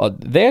Downs. So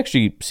they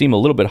actually seem a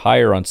little bit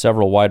higher on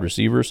several wide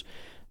receivers.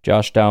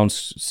 Josh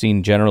Downs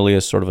seen generally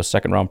as sort of a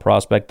second-round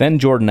prospect. Then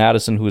Jordan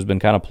Addison, who has been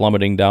kind of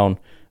plummeting down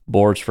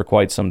boards for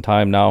quite some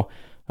time now.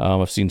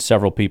 I've seen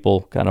several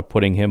people kind of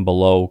putting him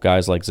below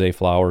guys like Zay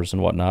Flowers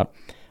and whatnot.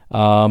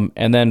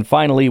 And then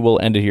finally, we'll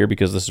end it here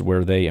because this is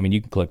where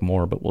you can click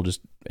more, but we'll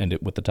just end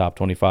it with the top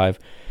 25.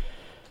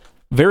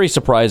 Very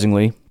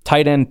surprisingly,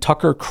 tight end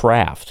Tucker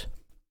Kraft.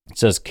 It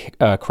says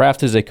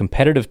Kraft is a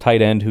competitive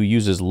tight end who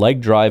uses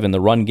leg drive in the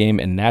run game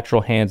and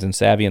natural hands and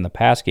savvy in the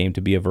pass game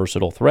to be a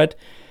versatile threat,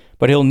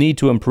 but he'll need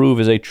to improve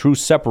as a true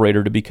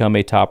separator to become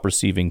a top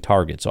receiving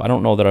target. So I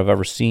don't know that I've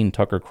ever seen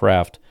Tucker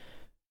Kraft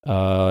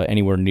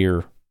anywhere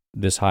near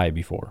this high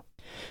before.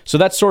 So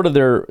that's sort of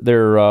their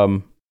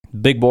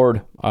big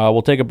board.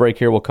 We'll take a break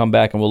here. We'll come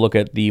back and we'll look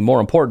at the more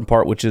important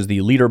part, which is the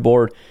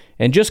leaderboard,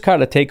 and just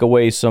kind of take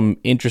away some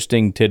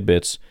interesting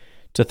tidbits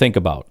to think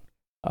about.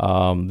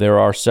 There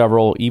are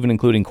several, even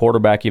including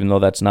quarterback, even though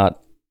that's not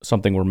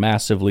something we're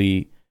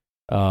massively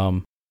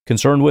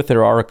concerned with.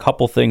 There are a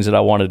couple things that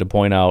I wanted to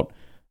point out,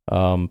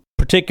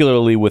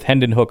 particularly with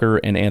Hendon Hooker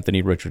and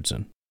Anthony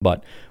Richardson.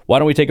 But why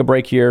don't we take a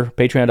break here?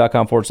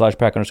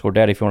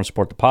 Patreon.com/Pack_Daddy if you want to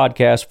support the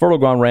podcast. Fertile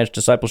Ground Ranch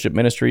Discipleship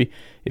Ministry.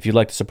 If you'd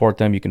like to support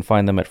them, you can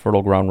find them at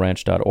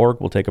fertilegroundranch.org.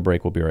 We'll take a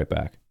break. We'll be right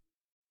back.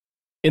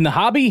 In the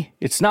hobby,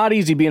 it's not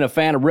easy being a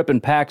fan of ripping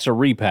packs or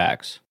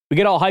repacks. We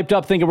get all hyped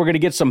up thinking we're going to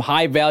get some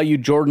high-value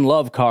Jordan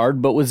Love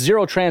card, but with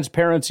zero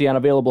transparency on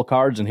available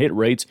cards and hit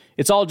rates,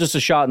 it's all just a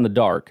shot in the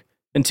dark.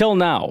 Until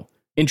now.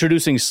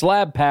 Introducing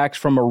slab packs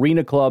from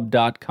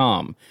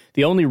arenaclub.com,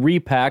 the only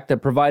repack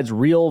that provides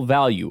real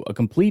value, a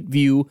complete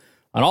view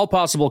on all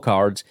possible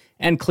cards,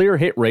 and clear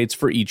hit rates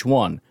for each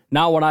one.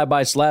 Now when I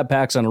buy slab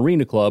packs on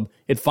Arena Club,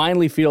 it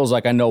finally feels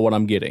like I know what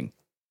I'm getting.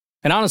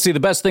 And honestly, the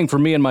best thing for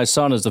me and my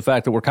son is the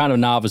fact that we're kind of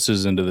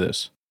novices into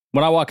this.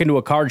 When I walk into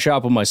a card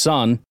shop with my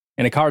son,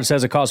 and a card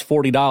says it costs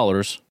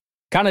 $40,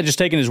 kind of just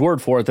taking his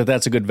word for it that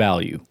that's a good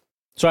value.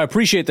 So I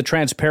appreciate the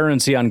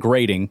transparency on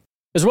grading,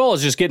 as well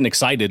as just getting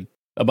excited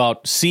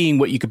about seeing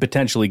what you could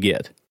potentially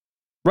get.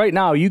 Right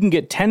now, you can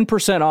get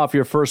 10% off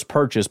your first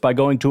purchase by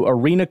going to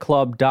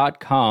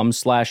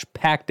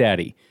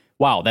arenaclub.com/packdaddy.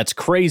 Wow, that's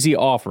crazy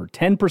offer.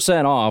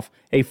 10% off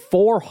a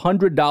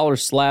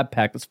 $400 slab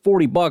pack. That's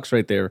 $40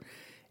 right there.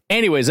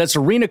 Anyways, that's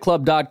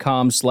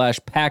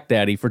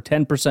arenaclub.com/packdaddy for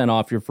 10%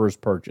 off your first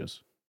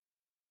purchase.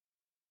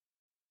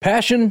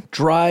 Passion,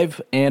 drive,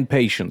 and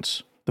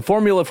patience. The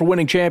formula for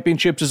winning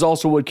championships is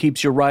also what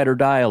keeps your ride or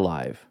die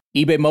alive.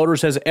 eBay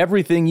Motors has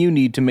everything you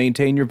need to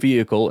maintain your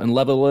vehicle and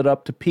level it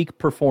up to peak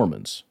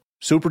performance.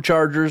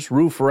 Superchargers,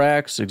 roof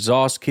racks,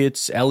 exhaust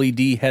kits,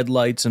 LED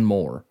headlights, and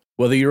more.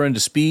 Whether you're into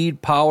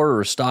speed, power,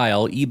 or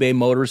style, eBay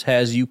Motors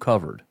has you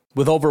covered.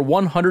 With over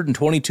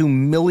 122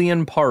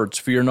 million parts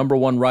for your number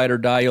one ride or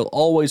die, you'll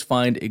always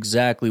find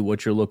exactly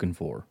what you're looking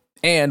for.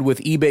 And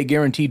with eBay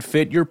Guaranteed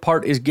Fit, your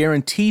part is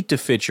guaranteed to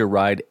fit your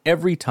ride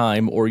every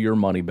time or your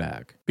money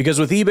back. Because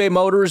with eBay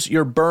Motors,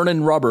 you're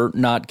burning rubber,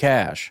 not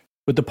cash.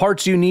 With the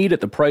parts you need at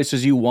the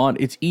prices you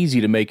want, it's easy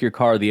to make your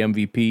car the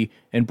MVP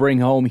and bring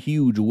home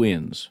huge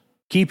wins.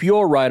 Keep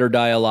your ride or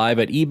die alive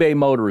at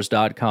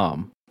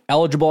ebaymotors.com.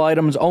 Eligible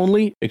items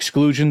only,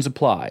 exclusions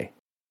apply.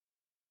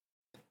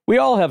 We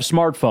all have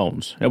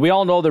smartphones, and we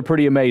all know they're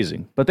pretty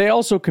amazing, but they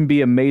also can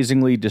be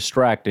amazingly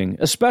distracting,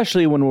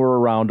 especially when we're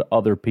around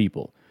other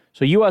people.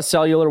 So US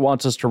Cellular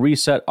wants us to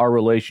reset our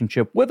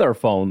relationship with our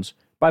phones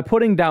by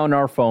putting down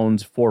our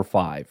phones for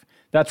 $5.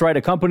 That's right,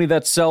 a company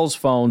that sells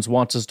phones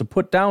wants us to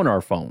put down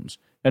our phones.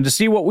 And to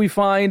see what we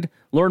find,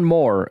 learn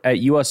more at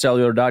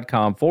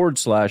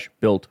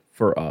uscellular.com/built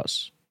for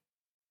us.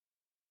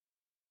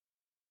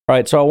 All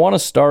right, so I want to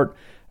start,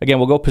 again,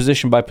 we'll go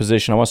position by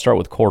position. I want to start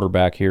with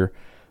quarterback here.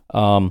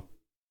 A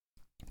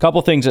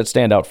couple things that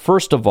stand out.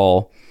 First of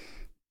all,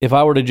 if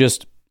I were to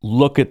just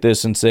look at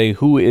this and say,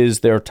 who is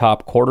their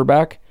top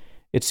quarterback,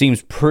 it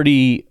seems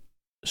pretty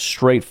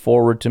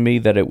straightforward to me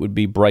that it would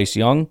be Bryce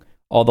Young,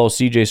 although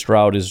C.J.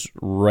 Stroud is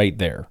right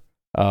there.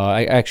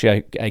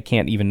 I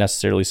can't even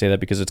necessarily say that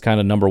because it's kind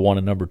of number one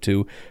and number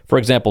two. For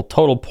example,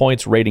 total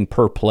points rating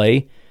per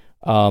play,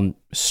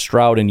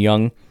 Stroud and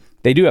Young.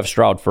 They do have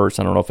Stroud first.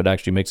 I don't know if it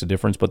actually makes a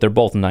difference, but they're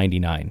both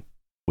 99,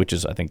 which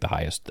is, I think, the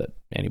highest that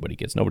anybody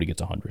gets. Nobody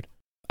gets 100.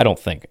 I don't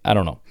think. I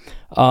don't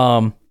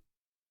know.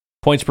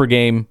 Points per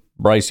game,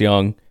 Bryce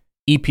Young.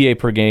 EPA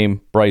per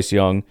game, Bryce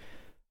Young.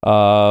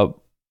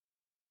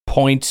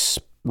 Points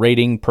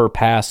rating per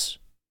pass,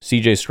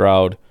 CJ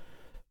Stroud.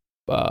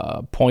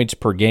 Points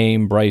per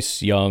game,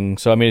 Bryce Young.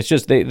 So, I mean, it's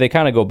just they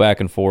kind of go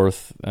back and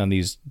forth on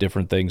these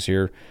different things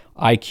here.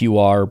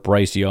 IQR,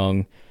 Bryce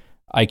Young.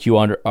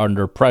 IQ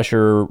under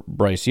pressure,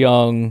 Bryce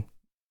Young.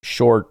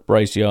 Short,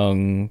 Bryce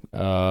Young.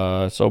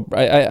 So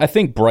I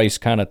think Bryce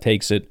kind of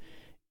takes it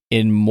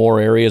in more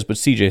areas, but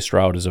CJ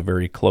Stroud is a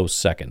very close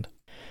second.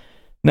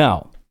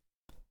 Now,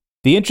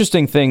 the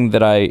interesting thing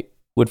that I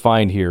would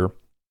find here,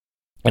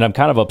 and I'm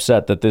kind of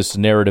upset that this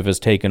narrative has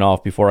taken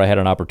off before I had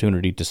an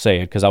opportunity to say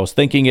it, because I was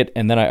thinking it,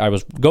 and then I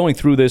was going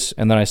through this,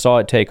 and then I saw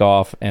it take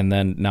off, and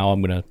then now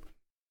I'm going to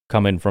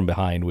come in from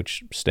behind,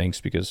 which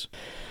stinks because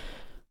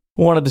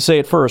I wanted to say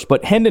it first.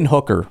 But Hendon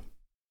Hooker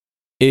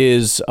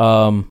is,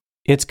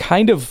 it's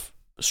kind of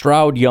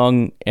Stroud,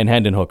 Young, and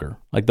Hendon Hooker.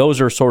 Like, those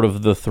are sort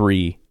of the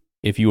three,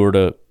 if you were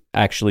to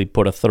actually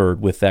put a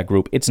third with that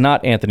group. It's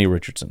not Anthony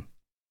Richardson.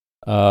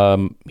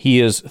 He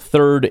is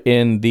third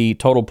in the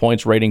total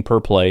points rating per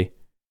play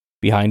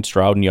behind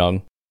Stroud and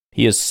Young.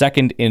 He is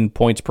second in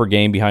points per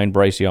game behind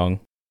Bryce Young.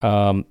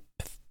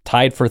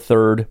 Tied for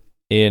third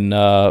in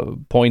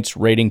points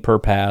rating per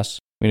pass.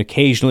 I mean,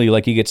 occasionally,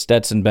 like, you get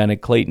Stetson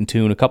Bennett, Clayton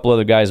Tune, a couple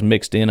other guys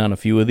mixed in on a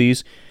few of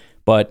these,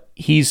 but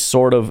he's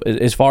sort of,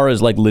 as far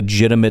as like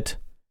legitimate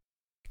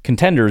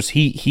contenders,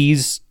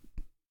 he's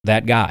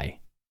that guy,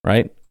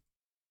 right?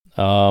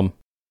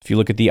 If you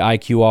look at the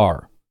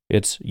IQR,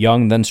 it's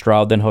Young, then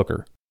Stroud, then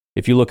Hooker.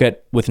 If you look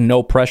at with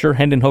no pressure,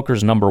 Hendon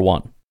Hooker's number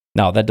one.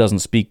 Now, that doesn't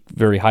speak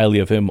very highly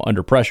of him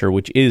under pressure,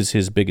 which is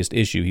his biggest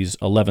issue. He's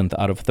 11th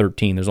out of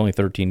 13. There's only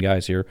 13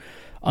 guys here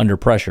under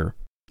pressure.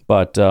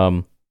 But,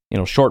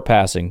 short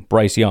passing,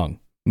 Bryce Young.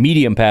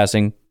 Medium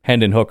passing,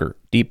 Hendon Hooker.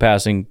 Deep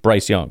passing,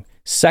 Bryce Young.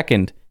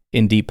 Second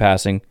in deep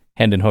passing,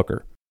 Hendon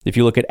Hooker. If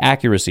you look at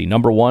accuracy,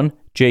 number one,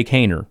 Jake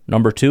Haener.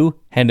 Number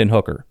two, Hendon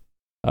Hooker.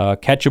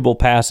 Catchable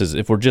passes,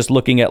 if we're just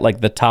looking at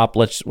like the top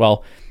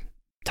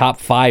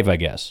five, I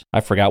guess. I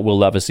forgot Will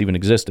Levis even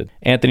existed.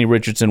 Anthony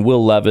Richardson,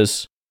 Will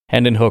Levis,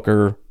 Hendon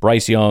Hooker,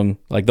 Bryce Young,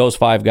 like those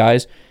five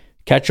guys.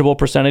 Catchable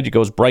percentage, it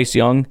goes Bryce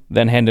Young,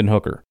 then Hendon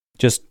Hooker.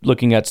 Just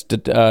looking at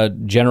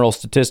general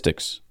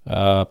statistics,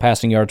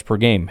 passing yards per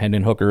game,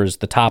 Hendon Hooker is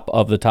the top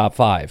of the top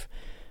five.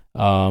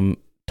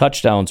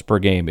 Touchdowns per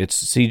game,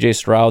 it's CJ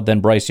Stroud,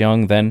 then Bryce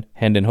Young, then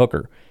Hendon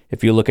Hooker.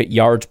 If you look at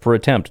yards per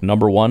attempt,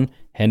 number one,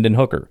 Hendon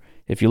Hooker.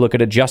 If you look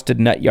at adjusted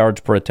net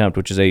yards per attempt,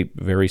 which is a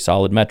very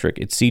solid metric,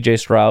 it's CJ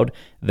Stroud,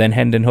 then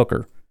Hendon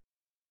Hooker.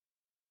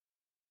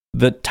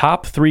 The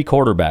top three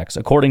quarterbacks,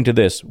 according to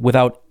this,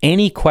 without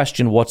any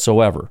question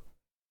whatsoever,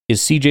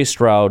 is CJ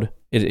Stroud.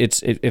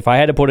 If I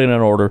had to put it in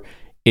an order,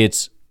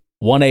 it's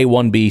 1A,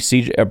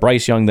 1B,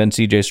 Bryce Young, then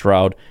CJ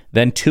Stroud,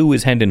 then 2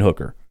 is Hendon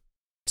Hooker.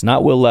 It's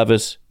not Will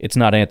Levis. It's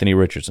not Anthony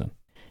Richardson.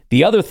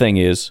 The other thing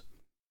is,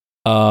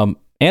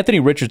 Anthony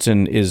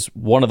Richardson is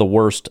one of the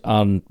worst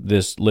on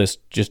this list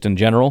just in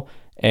general.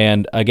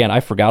 And again, I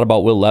forgot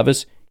about Will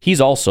Levis.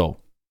 He's also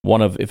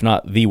one of, if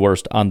not the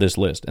worst on this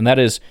list. And that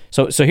is,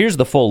 so here's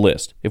the full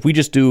list. If we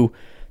just do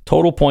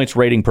total points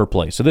rating per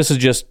play. So this is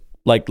just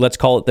like, let's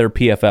call it their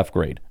PFF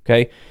grade.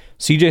 Okay.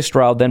 CJ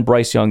Stroud, then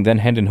Bryce Young, then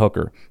Hendon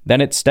Hooker. Then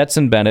it's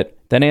Stetson Bennett,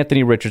 then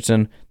Anthony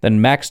Richardson, then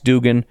Max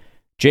Duggan,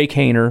 Jake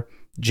Haener,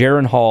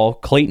 Jaron Hall,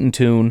 Clayton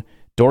Tune,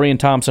 Dorian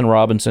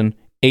Thompson-Robinson,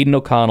 Aiden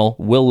O'Connell,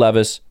 Will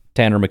Levis,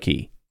 Tanner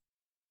McKee.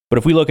 But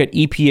if we look at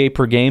EPA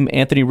per game,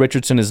 Anthony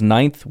Richardson is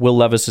 9th, Will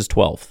Levis is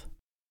 12th.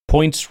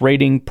 Points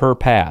rating per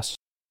pass,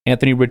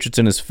 Anthony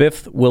Richardson is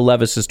 5th, Will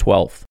Levis is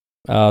 12th.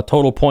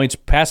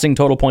 Passing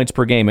total points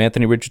per game,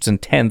 Anthony Richardson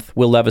 10th,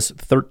 Will Levis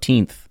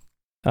 13th.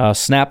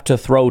 Snap to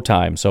throw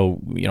time, so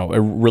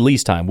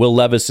release time, Will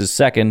Levis is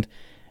 2nd,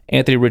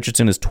 Anthony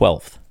Richardson is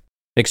 12th.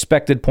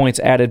 Expected points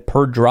added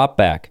per drop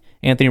back,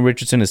 Anthony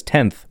Richardson is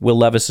 10th, Will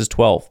Levis is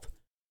 12th.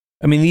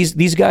 I mean,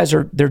 these guys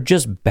they're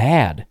just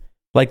bad.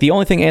 Like, the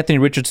only thing Anthony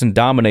Richardson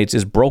dominates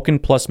is broken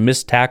plus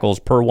missed tackles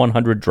per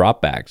 100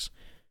 dropbacks.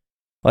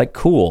 Like,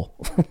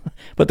 cool.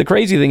 But the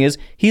crazy thing is,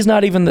 he's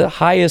not even the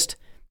highest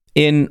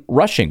in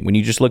rushing. When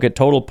you just look at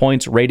total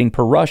points rating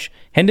per rush,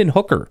 Hendon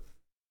Hooker.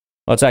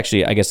 Well, it's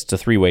actually, I guess it's a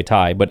three-way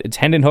tie, but it's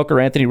Hendon Hooker,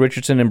 Anthony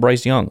Richardson, and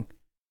Bryce Young.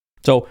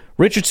 So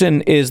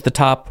Richardson is the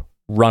top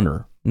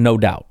runner, no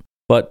doubt.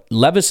 But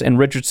Levis and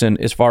Richardson,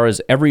 as far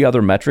as every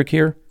other metric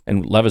here,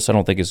 and Levis I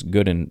don't think is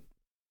good in,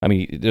 I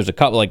mean, there's a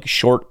couple like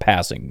short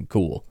passing,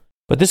 cool.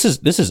 But this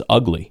is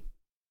ugly.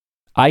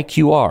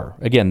 IQR,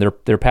 again,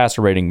 their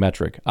passer rating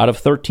metric. Out of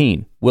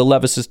 13, Will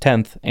Levis is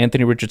 10th,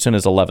 Anthony Richardson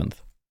is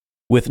 11th.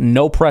 With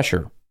no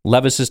pressure,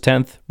 Levis is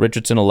 10th,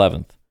 Richardson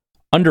 11th.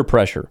 Under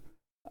pressure,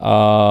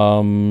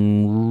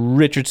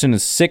 Richardson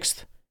is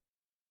 6th,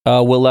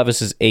 Will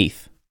Levis is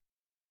 8th.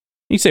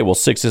 You say, well,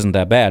 6 isn't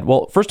that bad.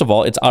 Well, first of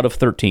all, it's out of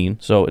 13,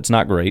 so it's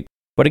not great.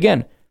 But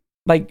again,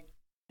 like,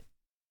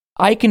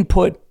 I can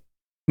put,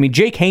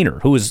 Jake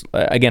Haener, who was,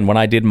 again, when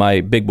I did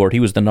my big board, he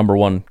was the number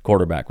 1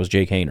 quarterback, was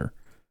Jake Haener.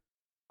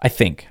 I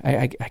think.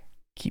 I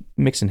keep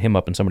mixing him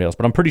up and somebody else,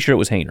 but I'm pretty sure it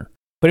was Haener.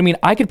 But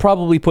I could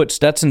probably put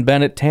Stetson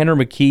Bennett, Tanner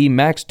McKee,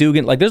 Max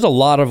Duggan. Like, there's a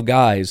lot of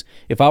guys.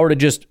 If I were to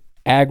just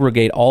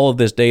aggregate all of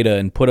this data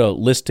and put a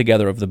list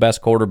together of the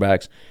best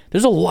quarterbacks,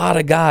 there's a lot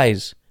of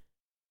guys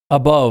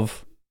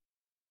above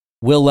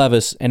Will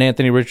Levis and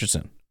Anthony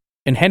Richardson.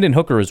 And Hendon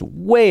Hooker is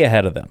way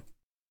ahead of them.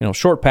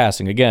 Short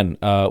passing, again,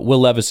 Will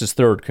Levis is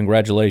 3rd.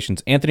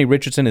 Congratulations. Anthony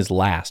Richardson is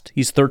last.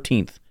 He's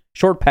 13th.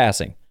 Short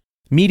passing.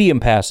 Medium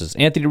passes.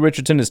 Anthony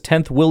Richardson is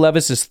 10th. Will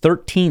Levis is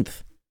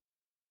 13th.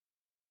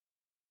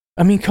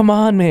 Come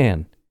on,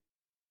 man.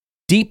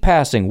 Deep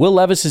passing. Will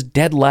Levis is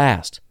dead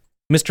last.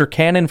 Mr.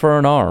 Cannon for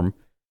an arm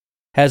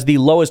has the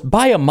lowest,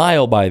 by a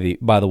mile, by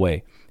the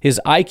way. His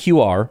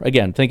IQR,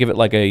 again, think of it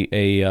like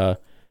a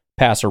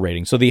passer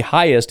rating. So the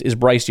highest is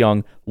Bryce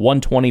Young,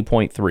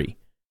 120.3.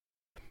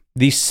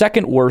 The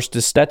second worst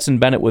is Stetson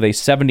Bennett with a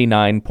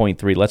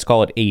 79.3. Let's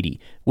call it 80.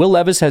 Will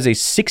Levis has a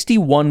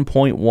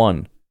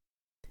 61.1.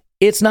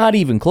 It's not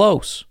even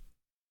close.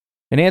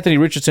 And Anthony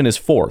Richardson is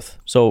 4th.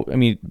 So,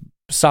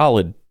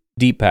 solid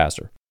deep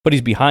passer. But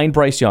he's behind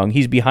Bryce Young.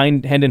 He's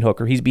behind Hendon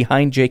Hooker. He's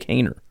behind Jake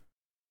Haener.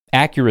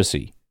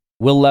 Accuracy.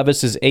 Will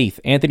Levis is 8th.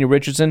 Anthony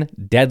Richardson,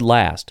 dead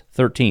last,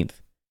 13th.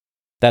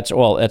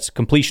 That's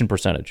completion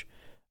percentage.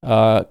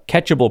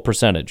 Catchable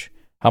percentage.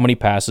 How many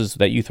passes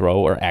that you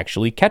throw are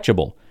actually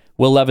catchable?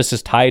 Will Levis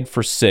is tied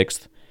for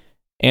 6th.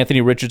 Anthony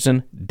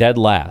Richardson, dead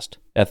last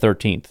at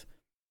 13th.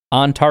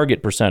 On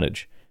target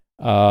percentage.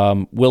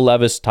 Will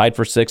Levis tied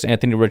for 6th.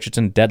 Anthony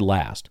Richardson, dead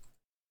last.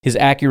 His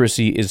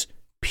accuracy is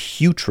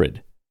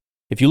putrid.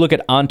 If you look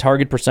at on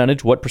target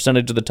percentage, what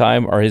percentage of the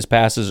time are his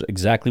passes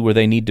exactly where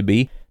they need to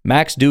be?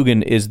 Max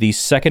Duggan is the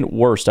second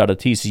worst out of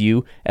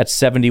TCU at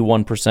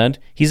 71%.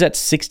 He's at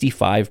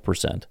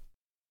 65%.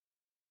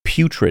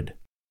 Putrid.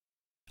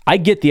 I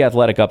get the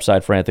athletic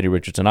upside for Anthony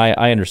Richardson.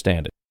 I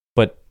understand it.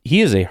 But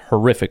he is a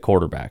horrific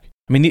quarterback.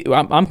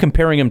 I'm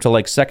comparing him to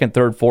like 2nd,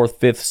 3rd, 4th,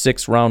 5th,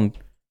 6th round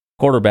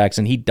quarterbacks,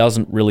 and he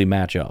doesn't really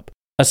match up.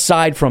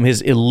 Aside from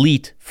his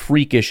elite,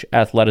 freakish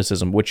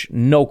athleticism, which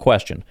no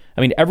question.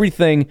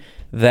 Everything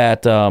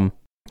that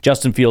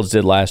Justin Fields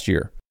did last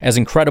year, as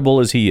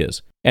incredible as he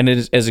is, and it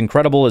is as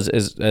incredible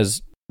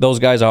as those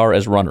guys are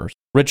as runners,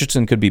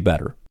 Richardson could be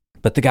better.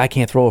 But the guy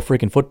can't throw a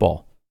freaking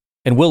football.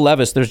 And Will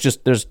Levis,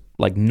 there's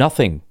like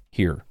nothing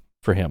here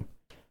for him.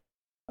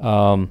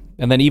 And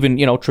then even,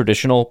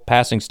 traditional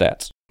passing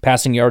stats,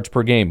 passing yards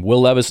per game.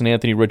 Will Levis and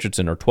Anthony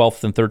Richardson are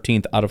 12th and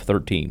 13th out of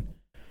 13.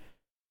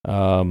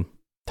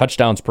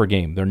 Touchdowns per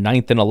game, they're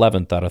 9th and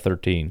 11th out of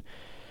 13.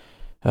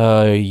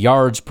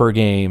 Yards per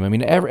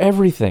game,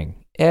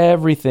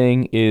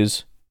 everything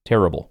is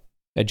terrible.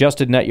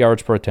 Adjusted net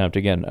yards per attempt,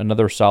 again,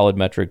 another solid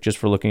metric just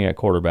for looking at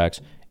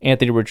quarterbacks.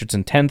 Anthony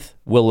Richardson 10th,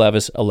 Will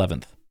Levis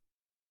 11th.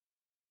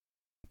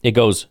 It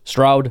goes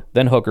Stroud,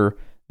 then Hooker,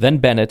 then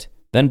Bennett,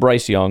 then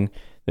Bryce Young,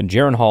 then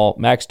Jaron Hall,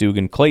 Max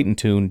Duggan, Clayton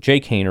Tune,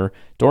 Jake Haener,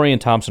 Dorian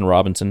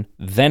Thompson-Robinson,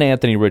 then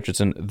Anthony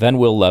Richardson, then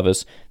Will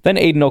Levis, then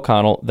Aiden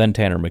O'Connell, then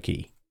Tanner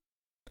McKee.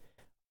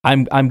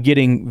 I'm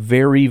getting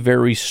very,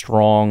 very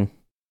strong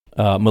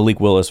Malik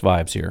Willis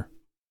vibes here.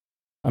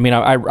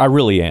 I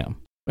really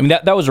am.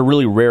 That was a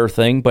really rare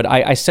thing, but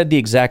I said the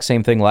exact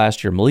same thing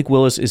last year. Malik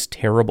Willis is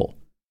terrible.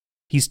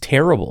 He's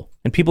terrible.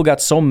 And people got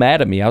so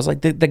mad at me. I was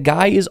like, the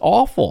guy is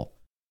awful.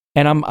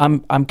 And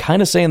I'm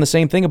kind of saying the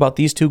same thing about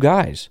these two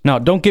guys. Now,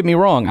 don't get me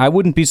wrong. I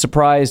wouldn't be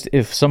surprised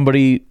if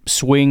somebody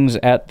swings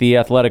at the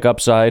athletic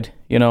upside,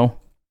 It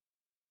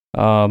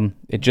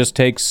just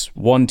takes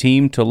one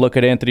team to look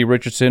at Anthony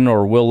Richardson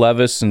or Will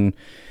Levis and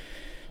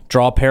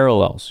draw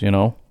parallels,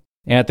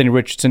 Anthony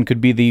Richardson could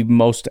be the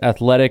most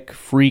athletic,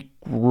 freak,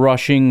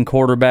 rushing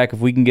quarterback if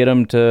we can get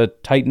him to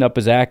tighten up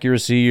his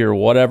accuracy or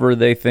whatever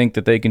they think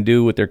that they can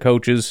do with their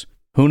coaches.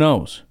 Who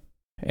knows?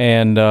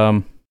 And,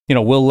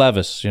 Will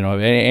Levis,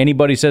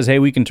 anybody says, hey,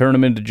 we can turn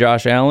him into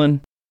Josh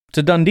Allen, it's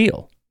a done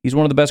deal. He's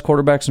one of the best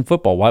quarterbacks in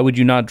football. Why would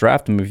you not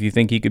draft him if you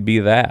think he could be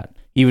that?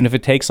 Even if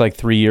it takes like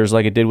 3 years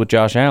like it did with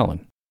Josh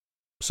Allen.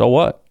 So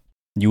what?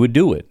 You would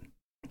do it.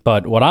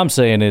 But what I'm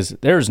saying is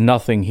there's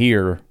nothing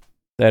here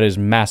that is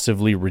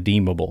massively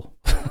redeemable.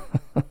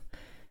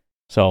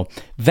 So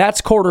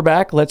that's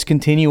quarterback. Let's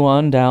continue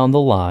on down the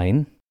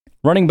line.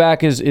 Running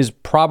back is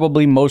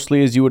probably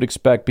mostly as you would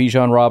expect.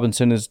 Bijan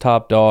Robinson is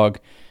top dog.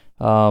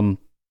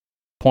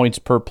 Points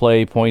per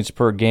play, points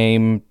per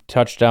game,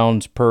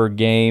 touchdowns per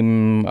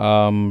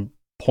game,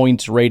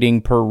 points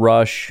rating per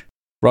rush,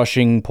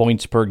 rushing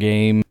points per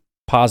game,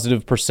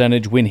 positive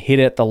percentage when hit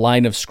at the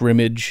line of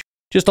scrimmage.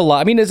 Just a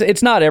lot.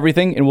 It's not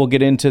everything, and we'll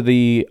get into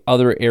the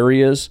other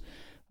areas.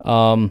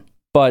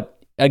 But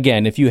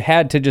again, if you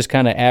had to just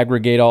kind of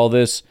aggregate all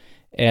this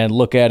and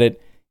look at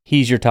it,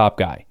 he's your top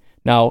guy.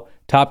 Now,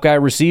 top guy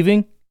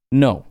receiving?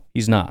 No,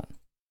 he's not.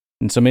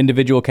 In some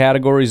individual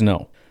categories,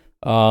 no.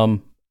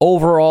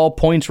 overall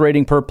points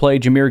rating per play,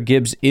 Jahmyr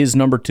Gibbs is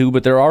number 2,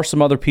 but there are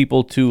some other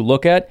people to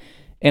look at.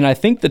 And I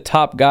think the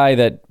top guy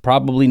that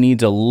probably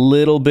needs a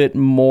little bit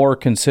more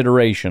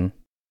consideration,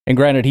 and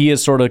granted, he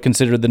is sort of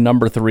considered the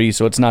number 3,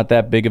 so it's not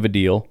that big of a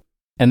deal,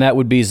 and that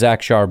would be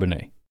Zach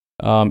Charbonnet.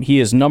 He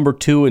is number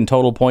 2 in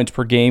total points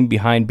per game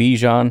behind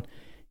Bijan.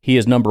 He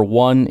is number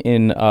 1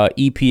 in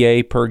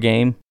EPA per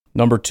game,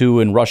 number 2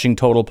 in rushing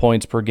total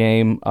points per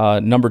game,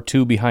 number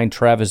 2 behind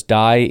Travis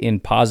Dye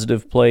in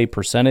positive play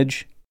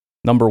percentage,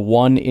 number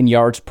 1 in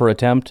yards per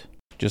attempt,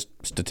 just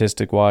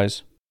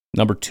statistic-wise,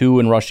 number 2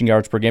 in rushing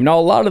yards per game. Now,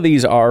 a lot of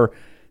these are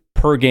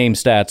per-game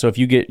stats, so if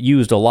you get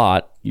used a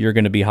lot, you're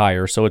going to be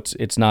higher, so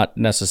it's not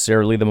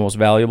necessarily the most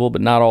valuable,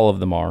 but not all of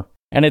them are,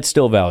 and it's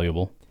still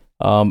valuable.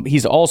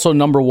 He's also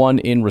number 1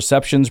 in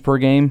receptions per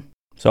game.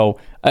 So,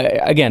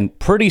 again,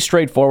 pretty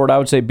straightforward. I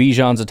would say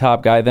Bijan's the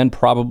top guy, then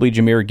probably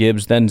Jahmyr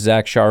Gibbs, then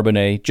Zach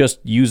Charbonnet, just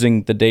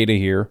using the data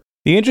here.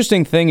 The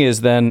interesting thing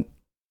is then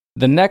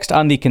the next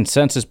on the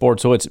consensus board,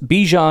 so it's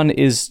Bijan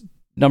is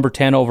number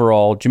 10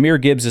 overall,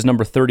 Jahmyr Gibbs is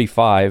number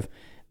 35,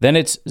 then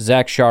it's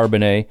Zach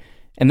Charbonnet,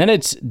 and then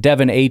it's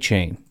Devin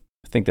Achane.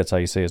 I think that's how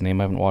you say his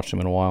name. I haven't watched him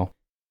in a while.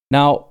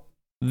 Now,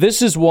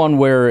 this is one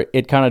where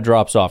it kind of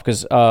drops off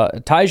because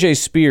Tyjae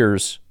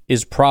Spears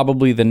is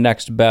probably the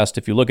next best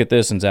if you look at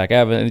this, and Zach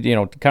Evans,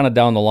 kind of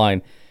down the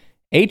line.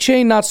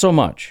 Achane, not so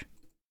much.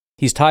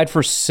 He's tied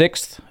for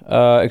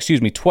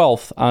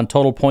 12th on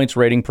total points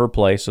rating per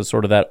play, so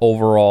sort of that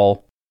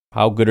overall,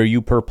 how good are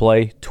you per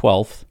play,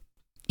 12th.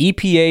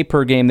 EPA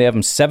per game, they have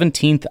him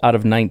 17th out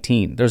of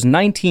 19. There's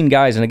 19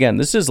 guys, and again,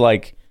 this is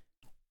like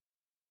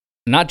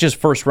not just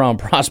first-round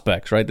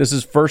prospects, right? This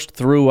is first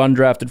through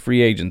undrafted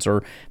free agents,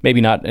 or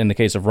maybe not in the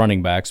case of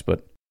running backs,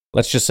 but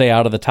let's just say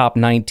out of the top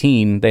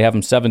 19, they have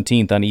him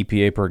 17th on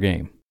EPA per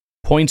game.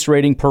 Points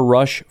rating per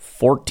rush,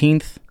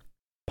 14th.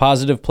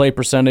 Positive play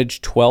percentage,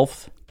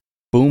 12th.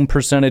 Boom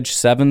percentage,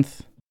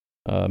 7th.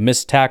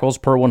 Missed tackles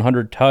per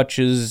 100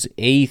 touches,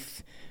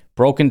 8th.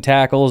 Broken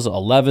tackles,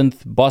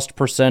 11th. Bust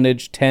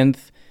percentage,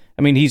 10th.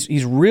 I mean,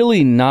 he's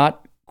really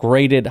not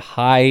graded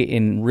high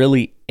in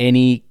really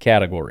any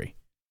category.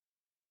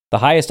 The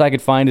highest I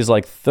could find is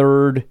like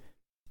 3rd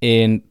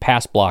in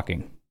pass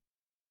blocking.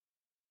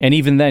 And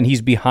even then,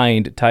 he's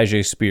behind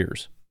Tyjae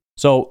Spears.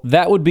 So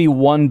that would be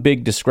one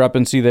big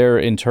discrepancy there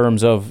in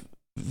terms of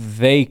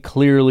they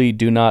clearly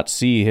do not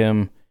see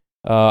him.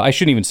 I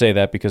shouldn't even say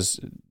that because,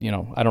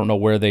 I don't know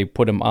where they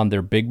put him on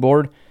their big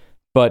board,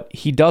 but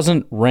he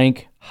doesn't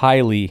rank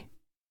highly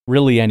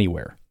really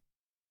anywhere.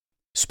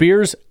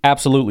 Spears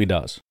absolutely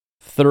does.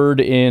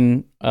 3rd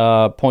in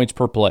points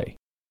per play.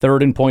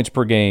 3rd in points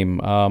per game,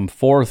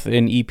 4th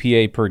in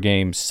EPA per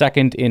game,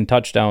 2nd in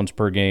touchdowns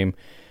per game,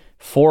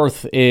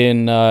 4th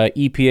in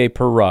EPA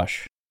per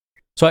rush.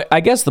 So I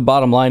guess the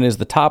bottom line is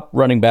the top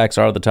running backs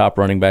are the top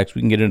running backs.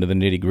 We can get into the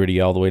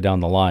nitty-gritty all the way down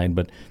the line,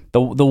 but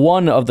the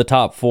one of the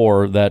top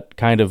 4 that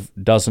kind of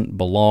doesn't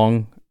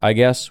belong, I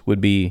guess,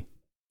 would be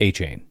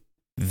Achane.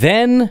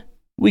 Then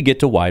we get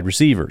to wide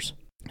receivers,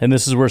 and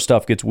this is where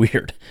stuff gets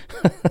weird.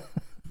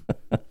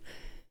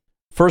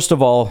 First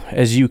of all,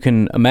 as you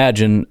can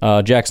imagine,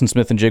 Jackson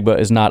Smith-Njigba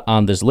is not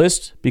on this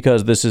list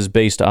because this is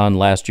based on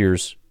last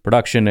year's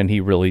production and he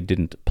really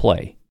didn't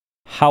play.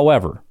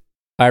 However,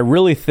 I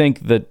really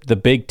think that the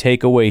big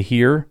takeaway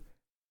here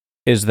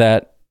is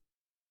that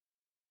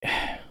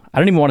I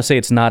don't even want to say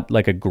it's not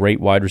like a great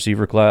wide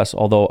receiver class,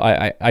 although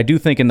I do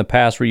think in the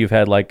past where you've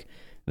had like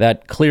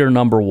that clear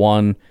number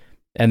 1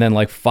 and then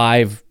like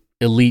 5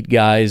 elite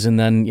guys and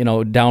then,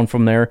 down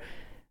from there.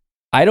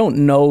 I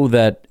don't know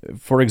that,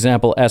 for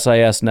example,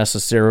 SIS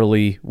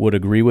necessarily would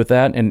agree with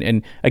that.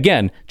 And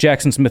again,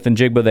 Jackson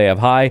Smith-Njigba, they have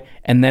high,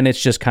 and then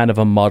it's just kind of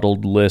a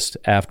muddled list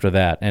after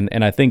that.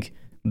 And I think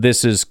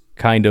this is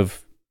kind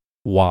of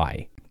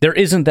why. There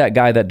isn't that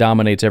guy that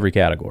dominates every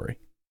category.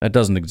 That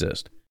doesn't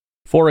exist.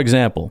 For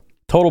example,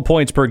 total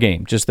points per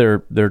game, just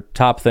their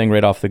top thing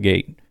right off the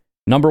gate.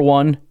 Number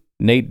 1,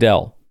 Nate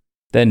Dell.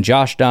 Then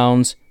Josh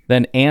Downs.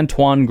 Then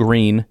Antoine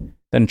Green.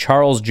 Then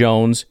Charles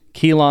Jones.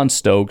 Keelan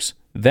Stokes.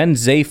 Then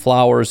Zay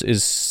Flowers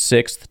is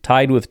 6th,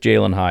 tied with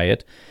Jalen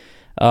Hyatt.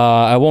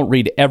 I won't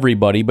read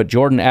everybody, but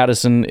Jordan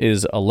Addison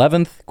is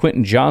 11th.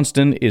 Quentin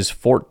Johnston is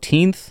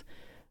 14th.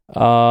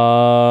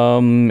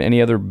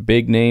 Any other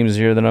big names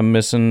here that I'm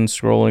missing?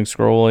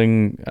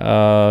 Scrolling.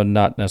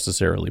 Not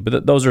necessarily,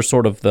 but those are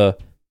sort of the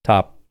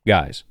top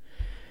guys.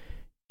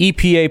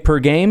 EPA per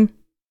game,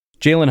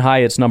 Jalen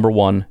Hyatt's number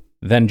 1,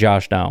 then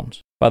Josh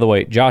Downs. By the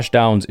way, Josh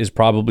Downs is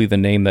probably the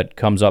name that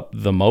comes up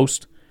the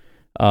most.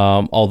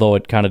 Although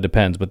it kind of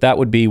depends, but that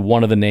would be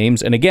one of the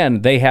names. And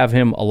again, they have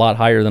him a lot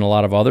higher than a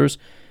lot of others,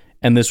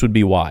 and this would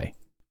be why.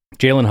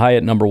 Jalen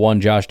Hyatt, number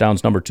 1, Josh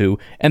Downs, number 2,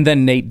 and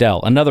then Nate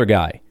Dell, another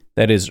guy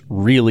that is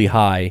really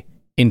high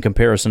in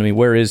comparison. I mean,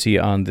 where is he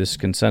on this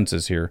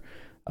consensus here?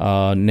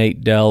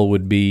 Nate Dell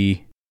would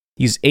be,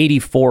 he's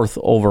 84th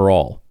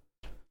overall.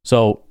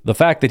 So the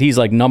fact that he's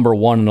like number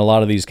 1 in a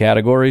lot of these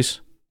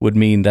categories would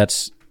mean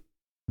that's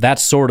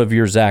sort of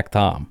your Zach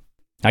Tom.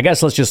 I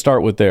guess let's just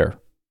start with there.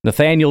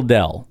 Nathaniel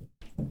Dell,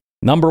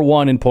 number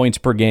 1 in points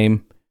per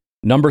game,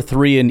 number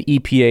 3 in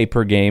EPA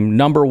per game,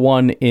 number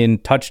 1 in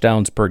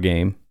touchdowns per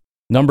game,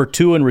 number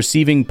 2 in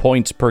receiving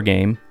points per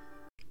game.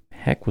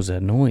 Heck was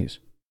that noise?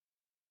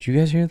 Did you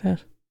guys hear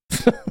that?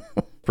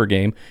 Per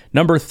game.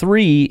 Number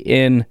 3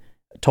 in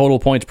total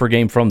points per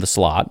game from the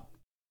slot.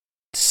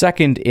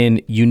 Second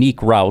in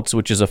unique routes,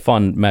 which is a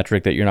fun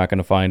metric that you're not going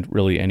to find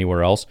really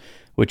anywhere else,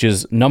 which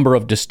is number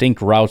of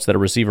distinct routes that a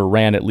receiver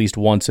ran at least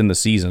once in the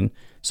season.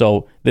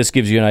 So this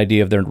gives you an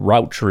idea of their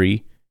route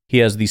tree. He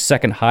has the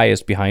second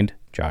highest behind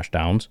Josh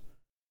Downs.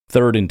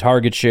 Third in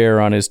target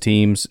share on his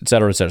teams, et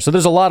cetera, et cetera. So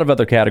there's a lot of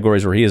other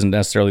categories where he isn't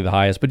necessarily the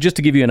highest, but just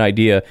to give you an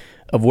idea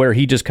of where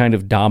he just kind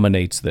of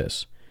dominates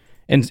this.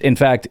 And in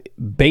fact,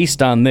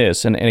 based on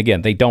this, and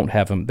again, they don't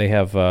have him. They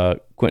have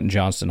Quentin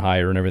Johnston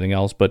higher and everything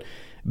else, but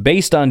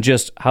based on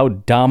just how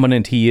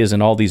dominant he is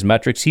in all these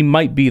metrics, he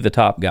might be the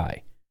top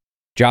guy.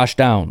 Josh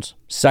Downs,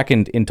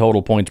 second in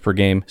total points per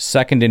game,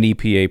 second in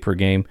EPA per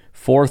game,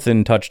 fourth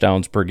in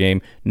touchdowns per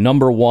game,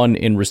 number 1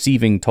 in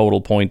receiving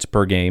total points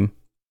per game.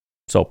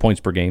 So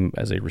points per game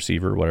as a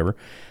receiver, whatever.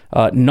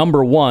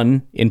 Number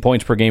 1 in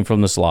points per game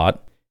from the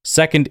slot.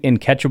 Second in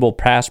catchable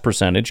pass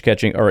percentage,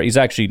 he's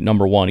actually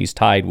number 1. He's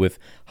tied with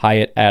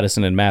Hyatt,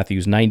 Addison, and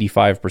Matthews.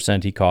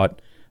 95% he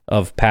caught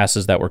of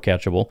passes that were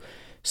catchable.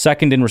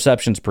 Second in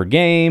receptions per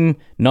game.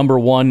 Number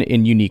 1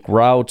 in unique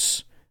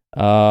routes.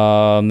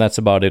 That's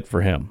about it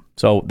for him.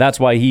 So that's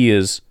why he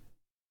is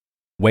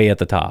way at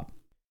the top.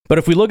 But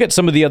if we look at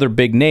some of the other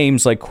big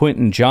names like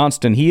Quentin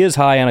Johnston, he is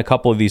high on a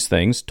couple of these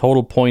things.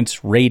 Total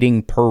points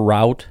rating per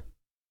route.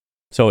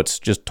 So it's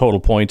just total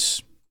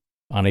points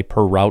on a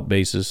per route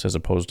basis as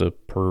opposed to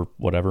per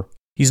whatever.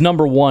 He's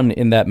number 1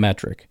 in that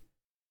metric,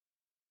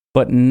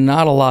 but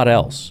not a lot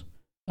else.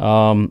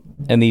 And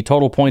the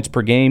total points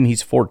per game,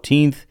 he's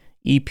 14th.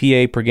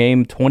 EPA per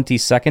game,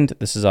 22nd.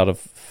 This is out of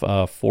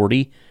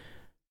 40.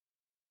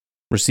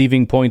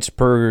 Receiving points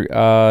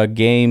per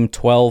game,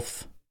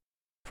 12th.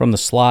 From the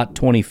slot,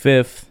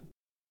 25th.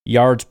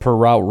 Yards per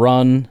route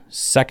run,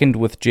 second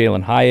with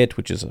Jalen Hyatt,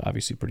 which is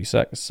obviously pretty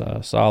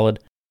solid.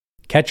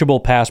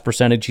 Catchable pass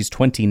percentage, he's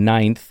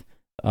 29th.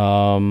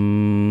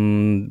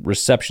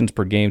 Receptions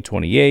per game,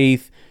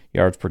 28th.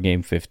 Yards per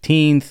game,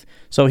 15th.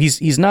 So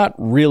he's not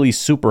really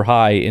super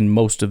high in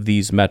most of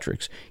these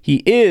metrics. He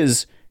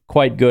is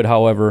quite good,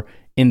 however,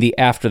 in the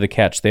after the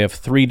catch. They have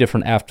 3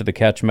 different after the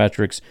catch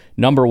metrics.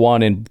 Number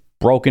 1 in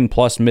broken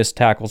plus missed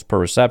tackles per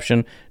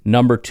reception,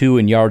 number 2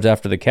 in yards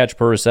after the catch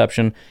per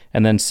reception,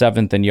 and then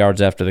 7th in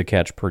yards after the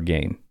catch per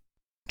game.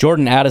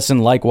 Jordan Addison,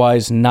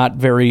 likewise, not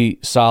very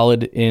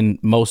solid in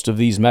most of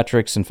these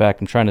metrics. In fact,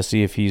 I'm trying to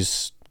see if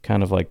he's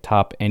kind of like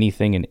top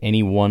anything in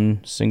any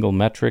one single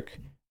metric.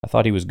 I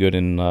thought he was good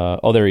in,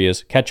 there he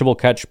is, catchable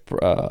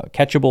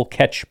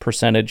catch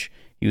percentage.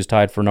 He was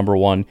tied for number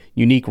 1.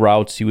 Unique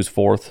routes, he was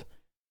 4th.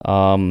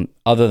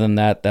 Other than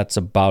that, that's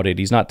about it.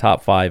 He's not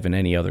top 5 in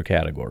any other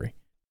category.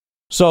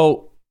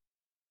 So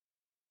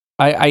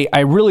I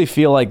really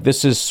feel like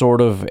this is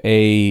sort of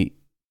a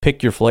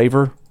pick your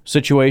flavor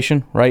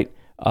situation, right?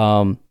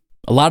 A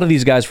lot of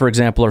these guys, for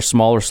example, are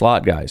smaller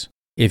slot guys.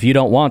 If you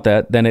don't want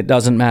that, then it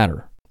doesn't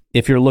matter.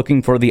 If you're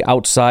looking for the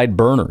outside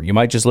burner, you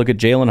might just look at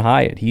Jalen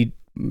Hyatt. He,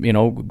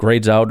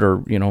 grades out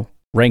or,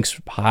 ranks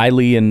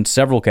highly in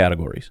several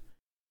categories,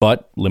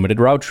 but limited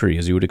route tree,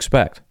 as you would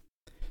expect.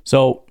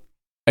 So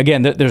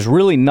again, there's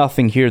really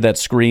nothing here that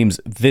screams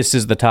this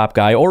is the top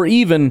guy, or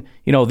even,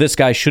 this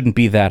guy shouldn't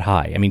be that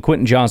high. I mean,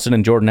 Quentin Johnston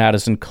and Jordan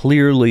Addison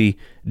clearly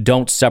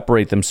don't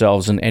separate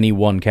themselves in any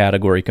one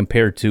category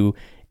compared to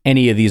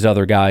any of these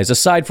other guys,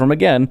 aside from,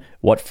 again,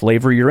 what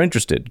flavor you're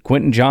interested.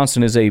 Quentin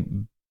Johnston is a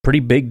pretty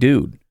big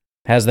dude,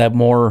 has that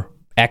more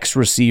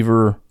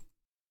X-receiver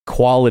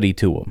quality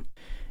to him.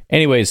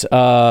 Anyways,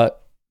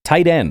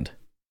 tight end.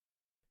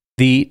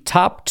 The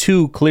top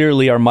 2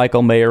 clearly are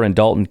Michael Mayer and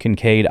Dalton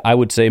Kincaid. I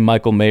would say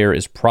Michael Mayer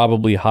is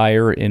probably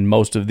higher in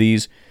most of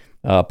these.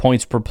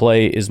 Points per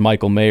play is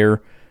Michael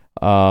Mayer.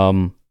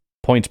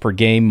 Points per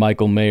game,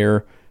 Michael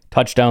Mayer.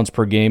 Touchdowns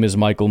per game is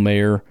Michael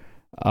Mayer.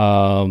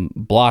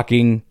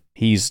 Blocking,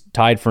 he's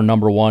tied for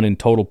number 1 in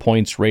total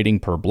points rating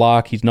per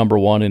block. He's number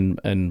 1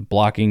 in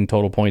blocking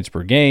total points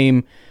per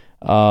game.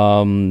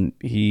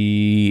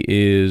 He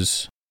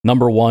is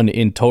number 1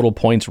 in total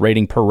points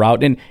rating per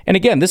route. And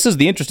again, this is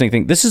the interesting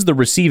thing. This is the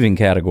receiving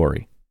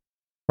category,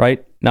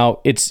 right?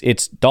 Now,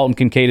 it's Dalton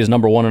Kincaid is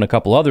number 1 in a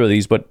couple other of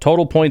these, but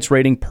total points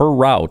rating per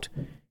route,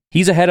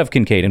 he's ahead of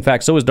Kincaid. In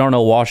fact, so is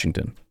Darnell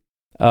Washington.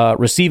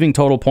 Receiving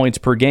total points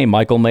per game,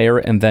 Michael Mayer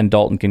and then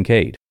Dalton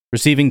Kincaid.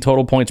 Receiving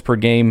total points per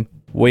game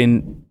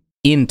when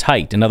in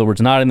tight. In other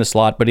words, not in the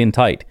slot, but in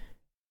tight.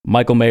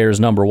 Michael Mayer is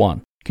number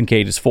 1.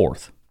 Kincaid is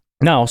 4th.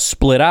 Now,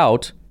 split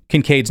out,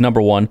 Kincaid's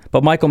number 1,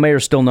 but Michael Mayer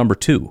is still number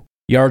 2.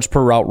 Yards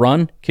per route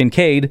run,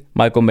 Kincaid,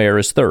 Michael Mayer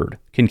is 3rd.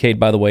 Kincaid,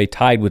 by the way,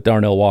 tied with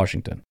Darnell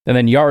Washington. And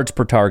then yards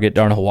per target,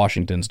 Darnell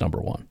Washington's number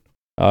 1.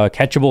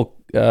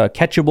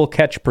 Catchable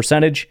catch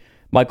percentage,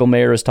 Michael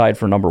Mayer is tied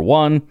for number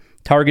 1.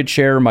 Target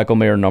share, Michael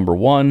Mayer number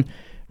 1.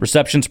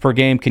 Receptions per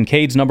game,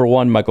 Kincaid's number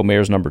 1, Michael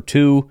Mayer's number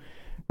 2.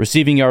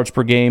 Receiving yards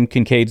per game,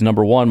 Kincaid's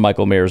number 1,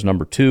 Michael Mayer's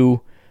number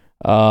 2.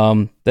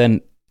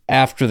 Then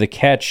after the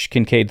catch,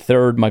 Kincaid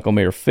third, Michael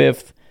Mayer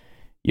fifth.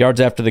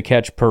 Yards after the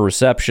catch per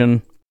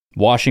reception,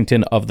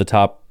 Washington of the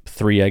top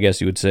three, I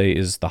guess you would say,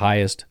 is the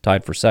highest,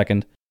 tied for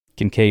second.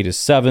 Kincaid is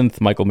seventh,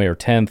 Michael Mayer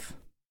 10th.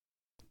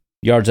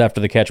 Yards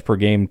after the catch per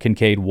game,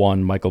 Kincaid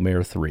 1, Michael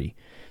Mayer 3.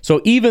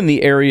 So even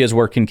the areas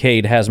where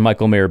Kincaid has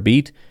Michael Mayer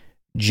beat,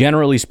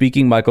 generally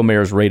speaking, Michael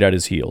Mayer's right at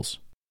his heels.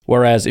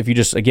 Whereas if you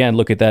just, again,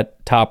 look at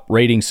that top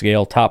rating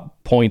scale,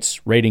 top points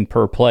rating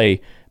per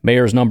play,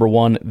 Mayer's number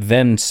one,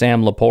 then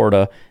Sam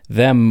Laporta,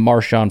 then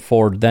Marshawn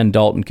Ford, then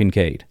Dalton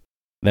Kincaid,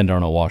 then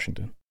Darnell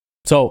Washington.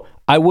 So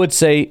I would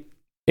say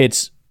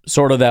it's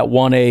sort of that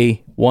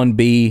 1A,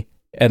 1B,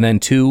 and then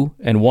 2.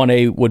 And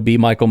 1A would be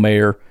Michael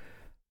Mayer,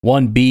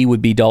 1B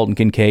would be Dalton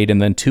Kincaid,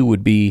 and then 2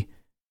 would be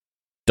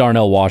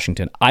Darnell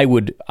Washington. I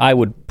would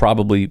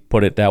probably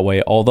put it that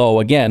way. Although,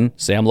 again,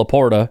 Sam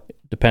Laporta,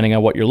 depending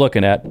on what you're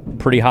looking at,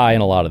 pretty high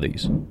in a lot of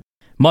these.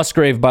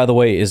 Musgrave, by the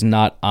way, is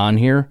not on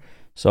here.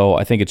 So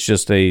I think it's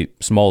just a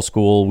small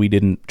school. We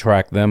didn't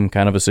track them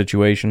kind of a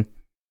situation.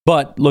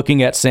 But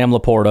looking at Sam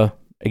Laporta,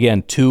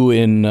 again,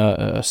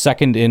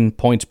 second in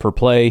points per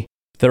play,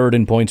 third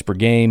in points per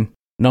game,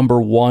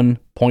 number one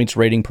points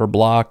rating per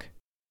block,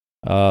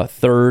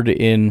 third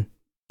in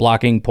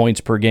blocking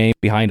points per game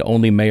behind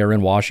only Mayer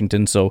and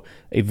Washington. So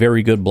a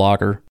very good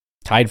blocker.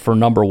 Tied for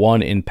number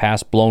one in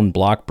pass blown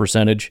block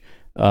percentage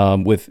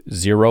with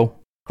 0.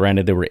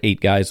 Granted, there were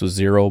 8 guys with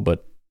 0,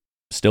 but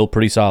still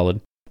pretty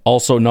solid.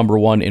 Also number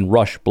one in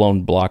rush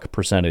blown block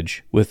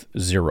percentage with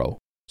 0.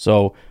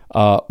 So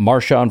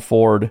Marshawn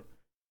Ford,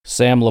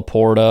 Sam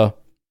Laporta,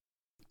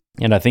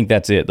 and I think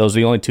that's it. Those are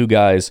the only 2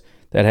 guys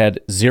that had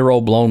 0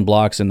 blown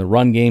blocks in the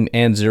run game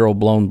and 0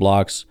 blown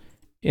blocks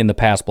in the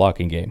pass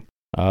blocking game.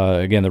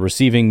 Again, the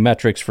receiving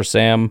metrics for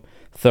Sam,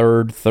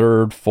 third,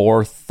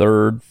 fourth,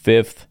 third,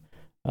 fifth,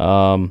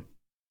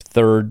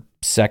 third,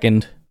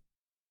 second,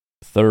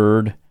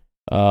 third,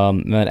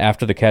 and then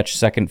after the catch,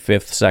 second,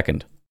 fifth,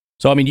 second.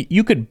 So, I mean,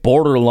 you could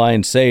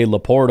borderline say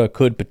Laporta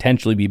could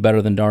potentially be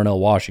better than Darnell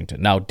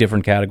Washington. Now,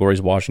 different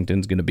categories,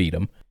 Washington's going to beat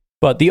him.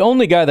 But the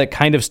only guy that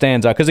kind of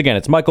stands out, because again,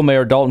 it's Michael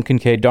Mayer, Dalton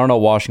Kincaid, Darnell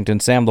Washington,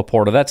 Sam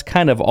Laporta. That's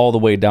kind of all the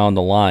way down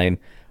the line.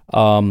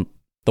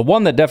 The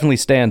one that definitely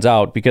stands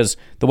out, because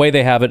the way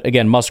they have it,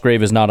 again,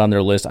 Musgrave is not on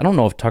their list. I don't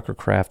know if Tucker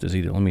Kraft is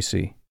either. Let me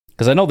see.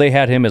 Because I know they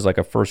had him as like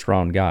a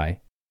first-round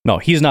guy. No,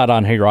 he's not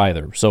on here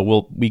either,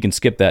 so we can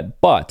skip that.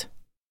 But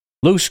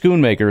Luke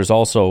Schoonmaker is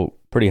also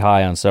pretty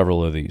high on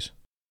several of these.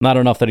 Not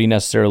enough that he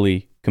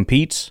necessarily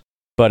competes,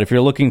 but if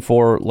you're looking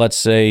for, let's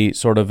say,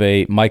 sort of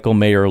a Michael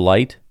Mayer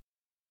light,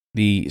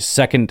 the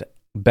second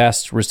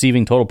best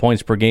receiving total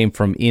points per game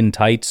from in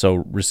tight, so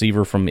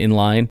receiver from in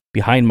line,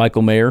 behind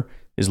Michael Mayer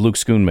is Luke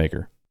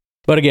Schoonmaker.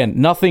 But again,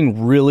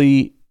 nothing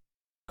really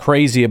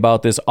crazy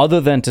about this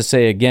other than to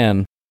say,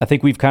 again, I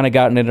think we've kind of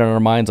gotten it in our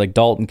minds like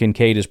Dalton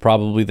Kincaid is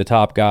probably the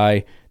top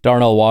guy.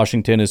 Darnell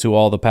Washington is who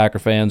all the Packer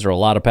fans, or a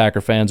lot of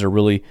Packer fans, are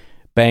really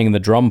banging the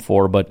drum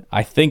for. But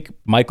I think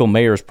Michael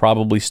Mayer is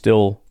probably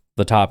still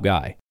the top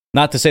guy.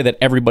 Not to say that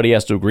everybody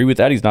has to agree with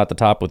that. He's not the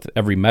top with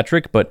every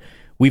metric, but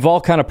we've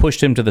all kind of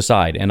pushed him to the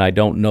side, and I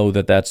don't know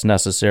that that's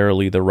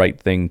necessarily the right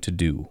thing to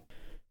do.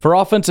 For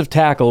offensive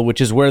tackle,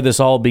 which is where this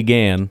all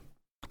began,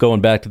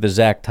 going back to the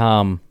Zach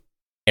Tom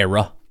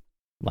era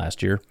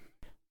last year,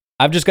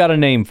 I've just got a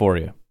name for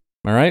you.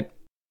 All right?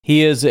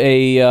 He is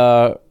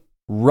he's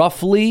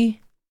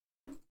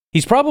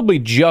probably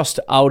just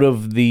out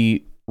of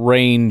the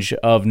range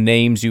of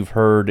names you've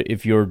heard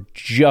if you're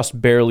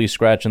just barely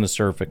scratching the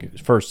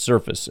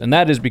surface. And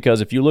that is because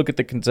if you look at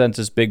the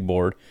consensus big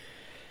board,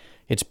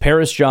 it's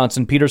Paris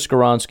Johnson, Peter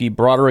Skoronski,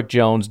 Broderick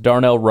Jones,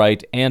 Darnell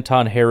Wright,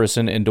 Anton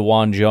Harrison, and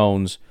DeJuan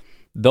Jones.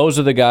 Those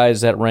are the guys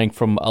that rank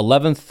from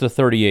 11th to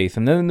 38th.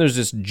 And then there's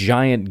this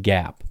giant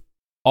gap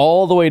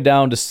all the way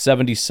down to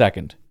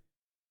 72nd.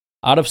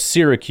 Out of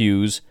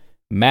Syracuse,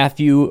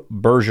 Matthew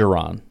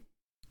Bergeron.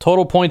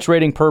 Total points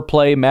rating per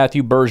play,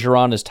 Matthew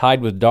Bergeron is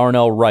tied with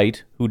Darnell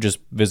Wright, who just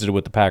visited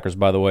with the Packers,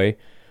 by the way,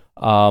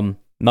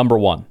 number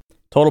 1.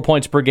 Total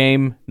points per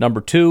game, number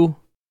 2.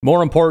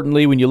 More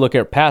importantly, when you look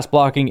at pass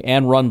blocking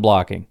and run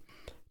blocking,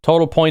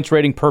 total points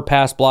rating per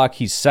pass block,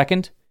 he's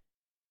second.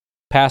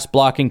 Pass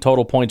blocking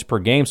total points per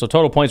game. So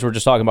total points, we're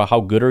just talking about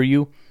how good are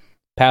you.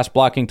 Pass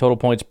blocking total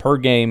points per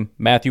game,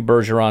 Matthew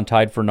Bergeron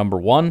tied for number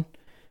 1.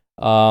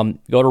 Go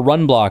to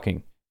run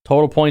blocking.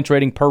 Total points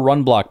rating per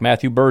run block,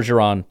 Matthew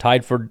Bergeron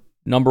tied for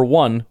number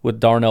 1 with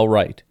Darnell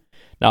Wright.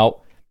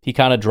 Now, he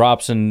kind of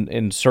drops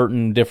in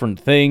certain different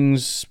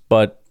things,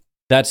 but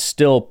that's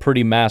still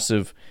pretty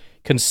massive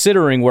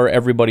considering where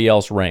everybody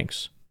else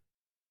ranks,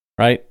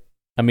 right?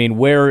 I mean,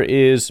 where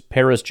is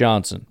Paris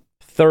Johnson?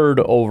 3rd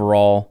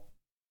overall.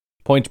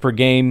 Points per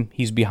game,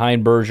 he's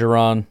behind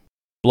Bergeron.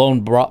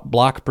 Blown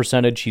block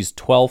percentage, he's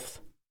 12th.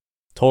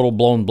 Total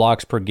blown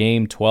blocks per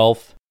game,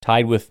 12th.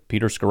 Tied with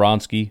Peter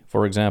Skoronski,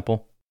 for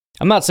example.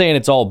 I'm not saying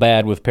it's all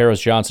bad with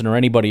Paris Johnson or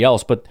anybody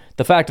else, but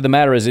the fact of the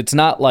matter is it's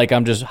not like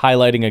I'm just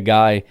highlighting a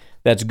guy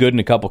that's good in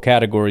a couple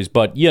categories,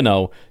 but,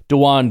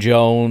 DeJuan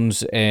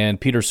Jones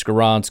and Peter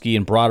Skoronski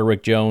and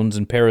Broderick Jones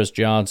and Paris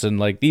Johnson,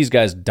 like, these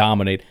guys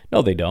dominate.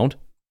 No, they don't.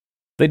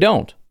 They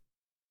don't.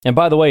 And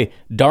by the way,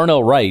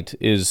 Darnell Wright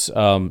is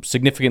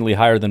significantly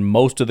higher than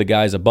most of the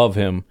guys above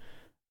him.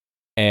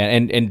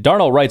 And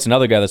Darnell Wright's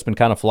another guy that's been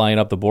kind of flying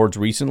up the boards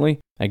recently.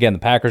 Again, the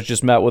Packers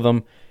just met with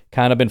him.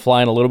 Kind of been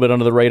flying a little bit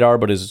under the radar,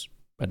 but is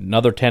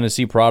another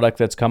Tennessee product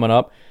that's coming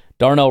up.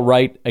 Darnell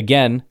Wright,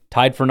 again,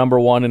 tied for number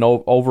 1 in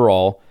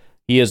overall.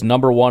 He is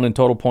number 1 in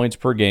total points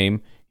per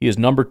game. He is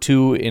number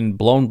 2 in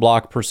blown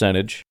block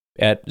percentage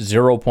at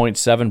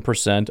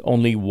 0.7%.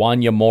 Only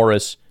Wanya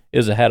Morris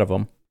is ahead of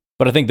him.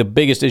 But I think the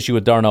biggest issue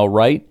with Darnell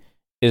Wright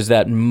is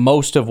that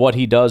most of what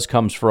he does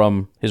comes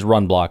from his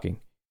run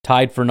blocking.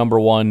 Tied for number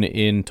 1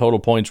 in total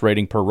points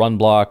rating per run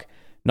block,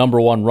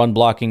 number 1 run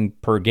blocking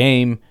per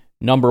game,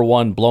 number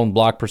 1 blown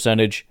block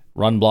percentage,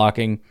 run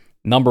blocking,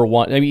 number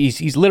 1. I mean,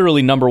 he's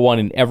literally number 1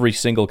 in every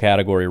single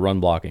category run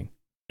blocking.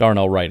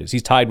 Darnell Wright is.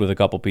 He's tied with a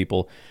couple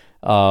people,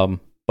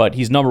 but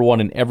he's number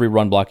 1 in every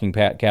run blocking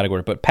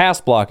category. But pass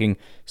blocking,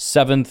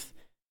 7th,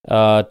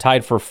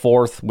 tied for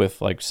 4th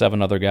with like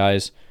 7 other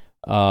guys.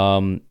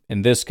 In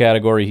this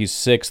category, he's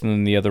 6th, and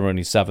then the other one,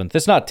 he's 7th.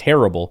 It's not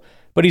terrible,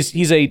 but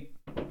he's a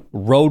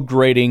road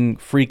grading,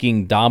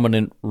 freaking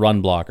dominant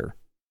run blocker.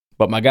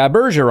 But my guy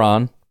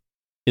Bergeron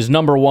is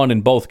number 1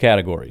 in both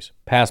categories,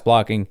 pass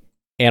blocking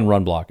and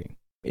run blocking.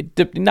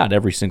 Not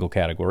every single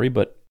category,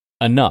 but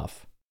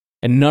enough.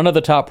 And none of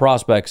the top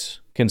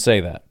prospects can say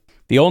that.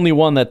 The only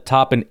one that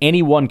top in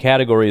any one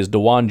category is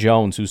DeJuan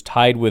Jones, who's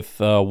tied with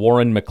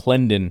Warren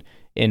McClendon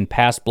in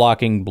pass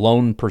blocking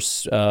blown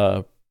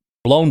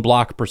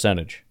block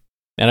percentage.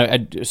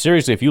 And I,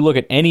 seriously, if you look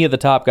at any of the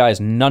top guys,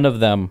 none of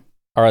them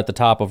are at the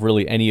top of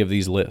really any of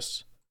these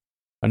lists.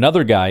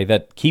 Another guy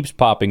that keeps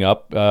popping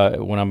up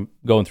when I'm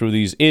going through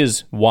these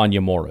is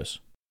Wanya Morris.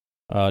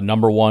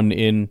 Number 1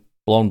 in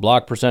blown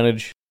block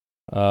percentage,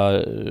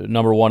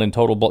 number 1 in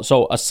total.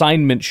 So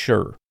assignment,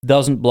 sure.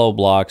 Doesn't blow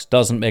blocks,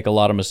 doesn't make a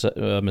lot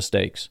of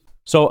mistakes.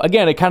 So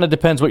again, it kind of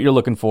depends what you're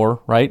looking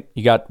for, right?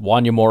 You got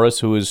Wanya Morris,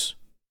 who is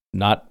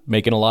not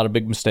making a lot of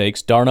big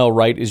mistakes. Darnell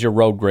Wright is your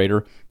road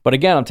grader. But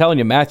again, I'm telling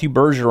you, Matthew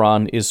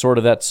Bergeron is sort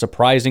of that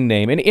surprising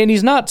name. And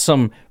he's not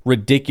some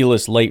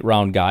ridiculous late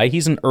round guy.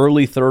 He's an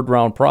early 3rd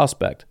round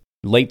prospect.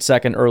 Late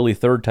 2nd, early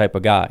 3rd type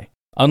of guy.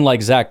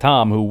 Unlike Zach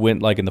Tom, who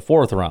went like in the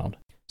 4th round.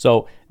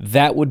 So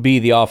that would be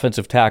the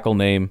offensive tackle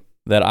name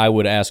that I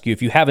would ask you.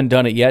 If you haven't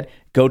done it yet,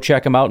 go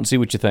check him out and see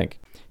what you think.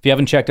 If you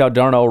haven't checked out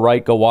Darnell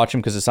Wright, go watch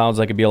him because it sounds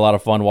like it'd be a lot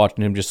of fun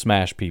watching him just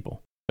smash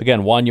people.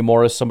 Again, Wanya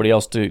Morris, somebody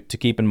else to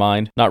keep in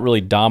mind. Not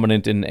really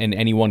dominant in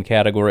any one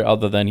category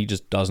other than he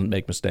just doesn't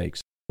make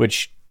mistakes.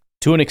 Which,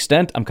 to an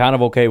extent, I'm kind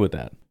of okay with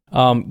that.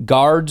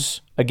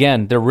 Guards,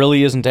 again, there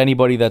really isn't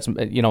anybody that's,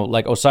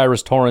 like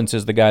Osiris Torrance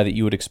is the guy that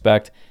you would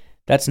expect.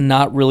 That's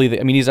not really,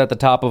 he's at the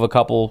top of a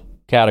couple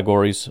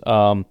categories.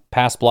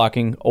 Pass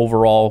blocking,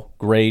 overall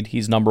grade,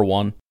 he's number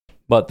 1.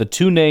 But the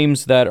 2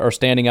 names that are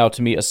standing out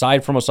to me,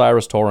 aside from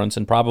Osiris Torrance,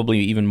 and probably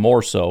even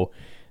more so,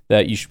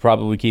 that you should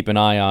probably keep an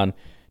eye on,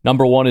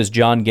 number 1 is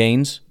John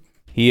Gaines.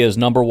 He is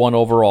number 1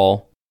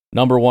 overall,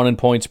 number 1 in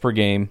points per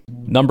game,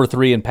 number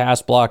 3 in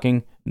pass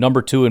blocking,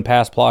 number 2 in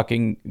pass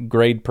blocking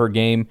grade per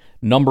game,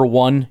 number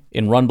 1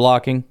 in run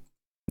blocking,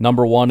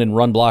 number 1 in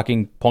run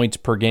blocking points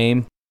per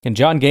game. And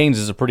John Gaines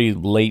is a pretty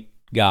late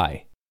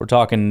guy. We're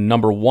talking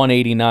number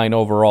 189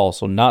 overall,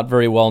 so not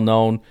very well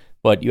known,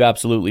 but you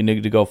absolutely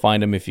need to go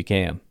find him if you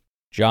can.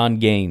 John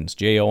Gaines,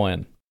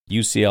 Jon,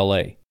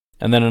 UCLA.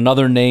 And then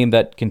another name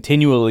that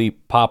continually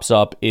pops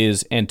up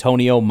is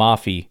Antonio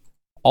Mafi,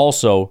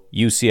 also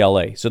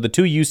UCLA. So the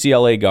 2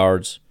 UCLA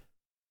guards,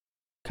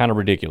 kind of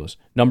ridiculous.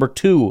 Number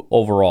 2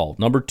 overall.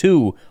 Number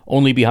 2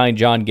 only behind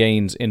John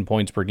Gaines in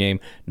points per game.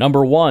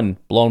 Number 1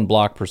 blown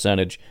block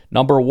percentage.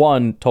 Number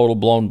 1 total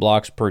blown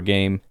blocks per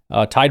game.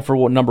 Tied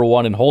for number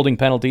 1 in holding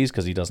penalties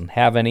because he doesn't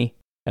have any.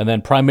 And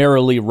then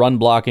primarily run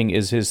blocking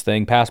is his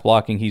thing. Pass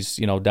blocking, he's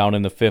down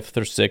in the 5th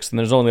or 6th, and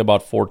there's only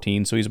about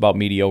 14, so he's about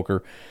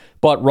mediocre.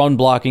 But run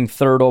blocking,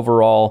 3rd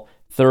overall,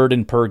 3rd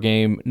in per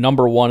game,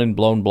 number 1 in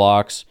blown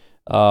blocks,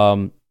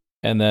 and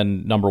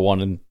then number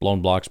 1 in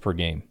blown blocks per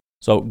game.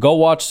 So go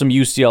watch some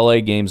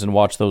UCLA games and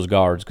watch those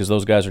guards, because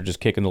those guys are just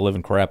kicking the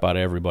living crap out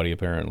of everybody,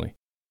 apparently.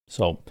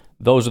 So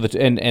those are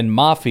the and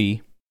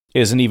Mafi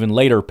is an even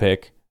later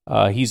pick.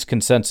 He's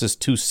consensus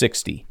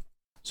 260.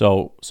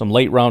 So some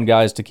late round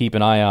guys to keep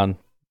an eye on.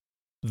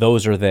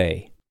 Those are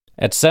they.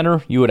 At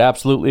center, you would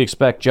absolutely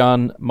expect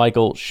John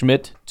Michael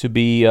Schmidt to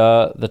be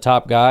the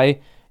top guy,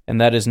 and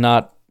that is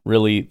not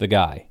really the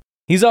guy.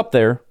 He's up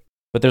there,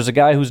 but there's a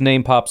guy whose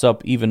name pops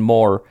up even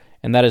more,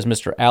 and that is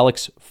Mr.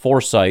 Alex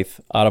Forsyth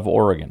out of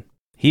Oregon.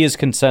 He is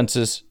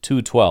consensus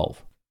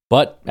 212.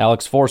 But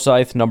Alex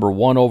Forsyth, number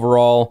 1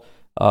 overall,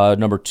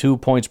 number 2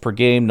 points per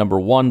game, number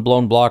 1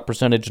 blown block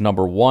percentage,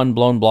 number 1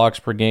 blown blocks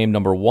per game,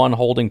 number 1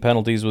 holding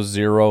penalties with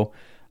 0.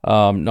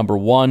 Number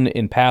 1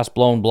 in pass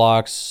blown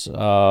blocks.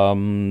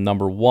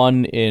 Number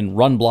 1 in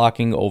run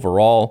blocking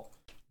overall.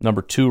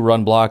 Number 2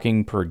 run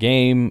blocking per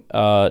game.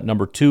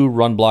 Number 2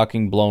 run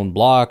blocking blown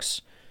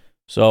blocks.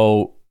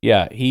 So,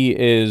 yeah, he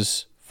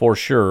is for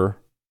sure.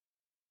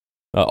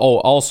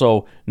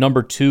 Also,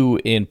 number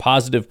 2 in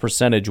positive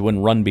percentage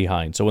when run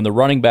behind. So when the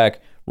running back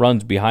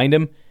runs behind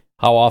him,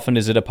 how often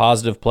is it a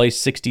positive play?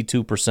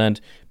 62%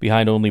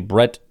 behind only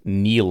Brett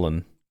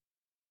Nealon.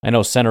 I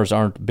know centers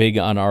aren't big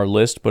on our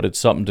list, but it's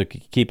something to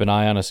keep an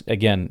eye on,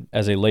 again,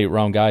 as a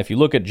late-round guy. If you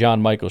look at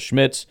John Michael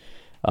Schmitz,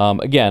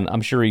 again,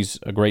 I'm sure he's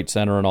a great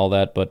center and all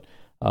that, but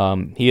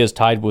he is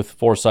tied with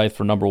Forsythe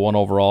for number 1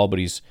 overall, but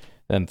he's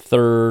then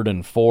 3rd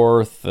and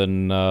 4th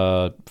and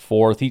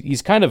 4th.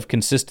 He's kind of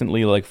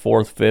consistently like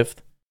 4th, 5th.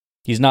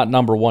 He's not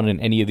number 1 in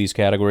any of these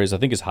categories. I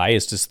think his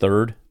highest is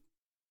 3rd,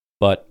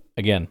 but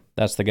again,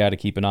 that's the guy to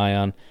keep an eye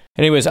on.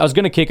 Anyways, I was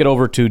going to kick it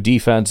over to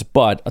defense,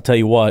 but I'll tell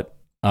you what,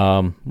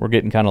 we're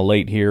getting kind of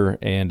late here,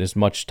 and as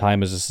much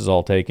time as this is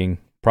all taking,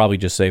 probably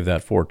just save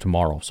that for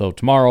tomorrow. So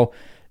tomorrow,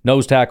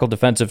 nose tackle,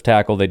 defensive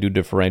tackle, they do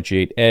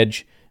differentiate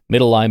edge,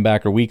 middle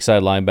linebacker, weak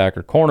side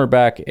linebacker,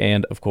 cornerback,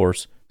 and, of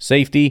course,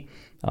 safety.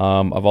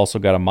 I've also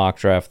got a mock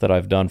draft that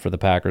I've done for the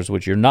Packers,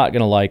 which you're not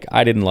going to like.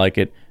 I didn't like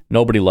it.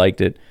 Nobody liked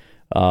it.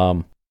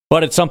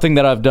 But it's something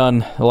that I've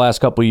done the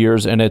last couple of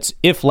years, and it's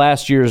if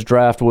last year's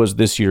draft was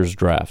this year's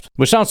draft,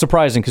 which sounds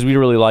surprising because we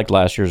really liked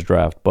last year's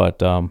draft,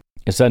 but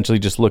essentially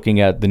just looking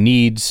at the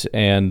needs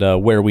and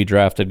where we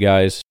drafted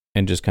guys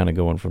and just kind of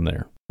going from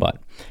there.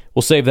 But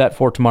we'll save that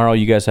for tomorrow.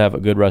 You guys have a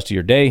good rest of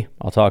your day.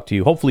 I'll talk to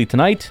you hopefully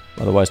tonight,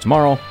 otherwise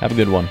tomorrow. Have a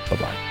good one.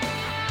 Bye-bye.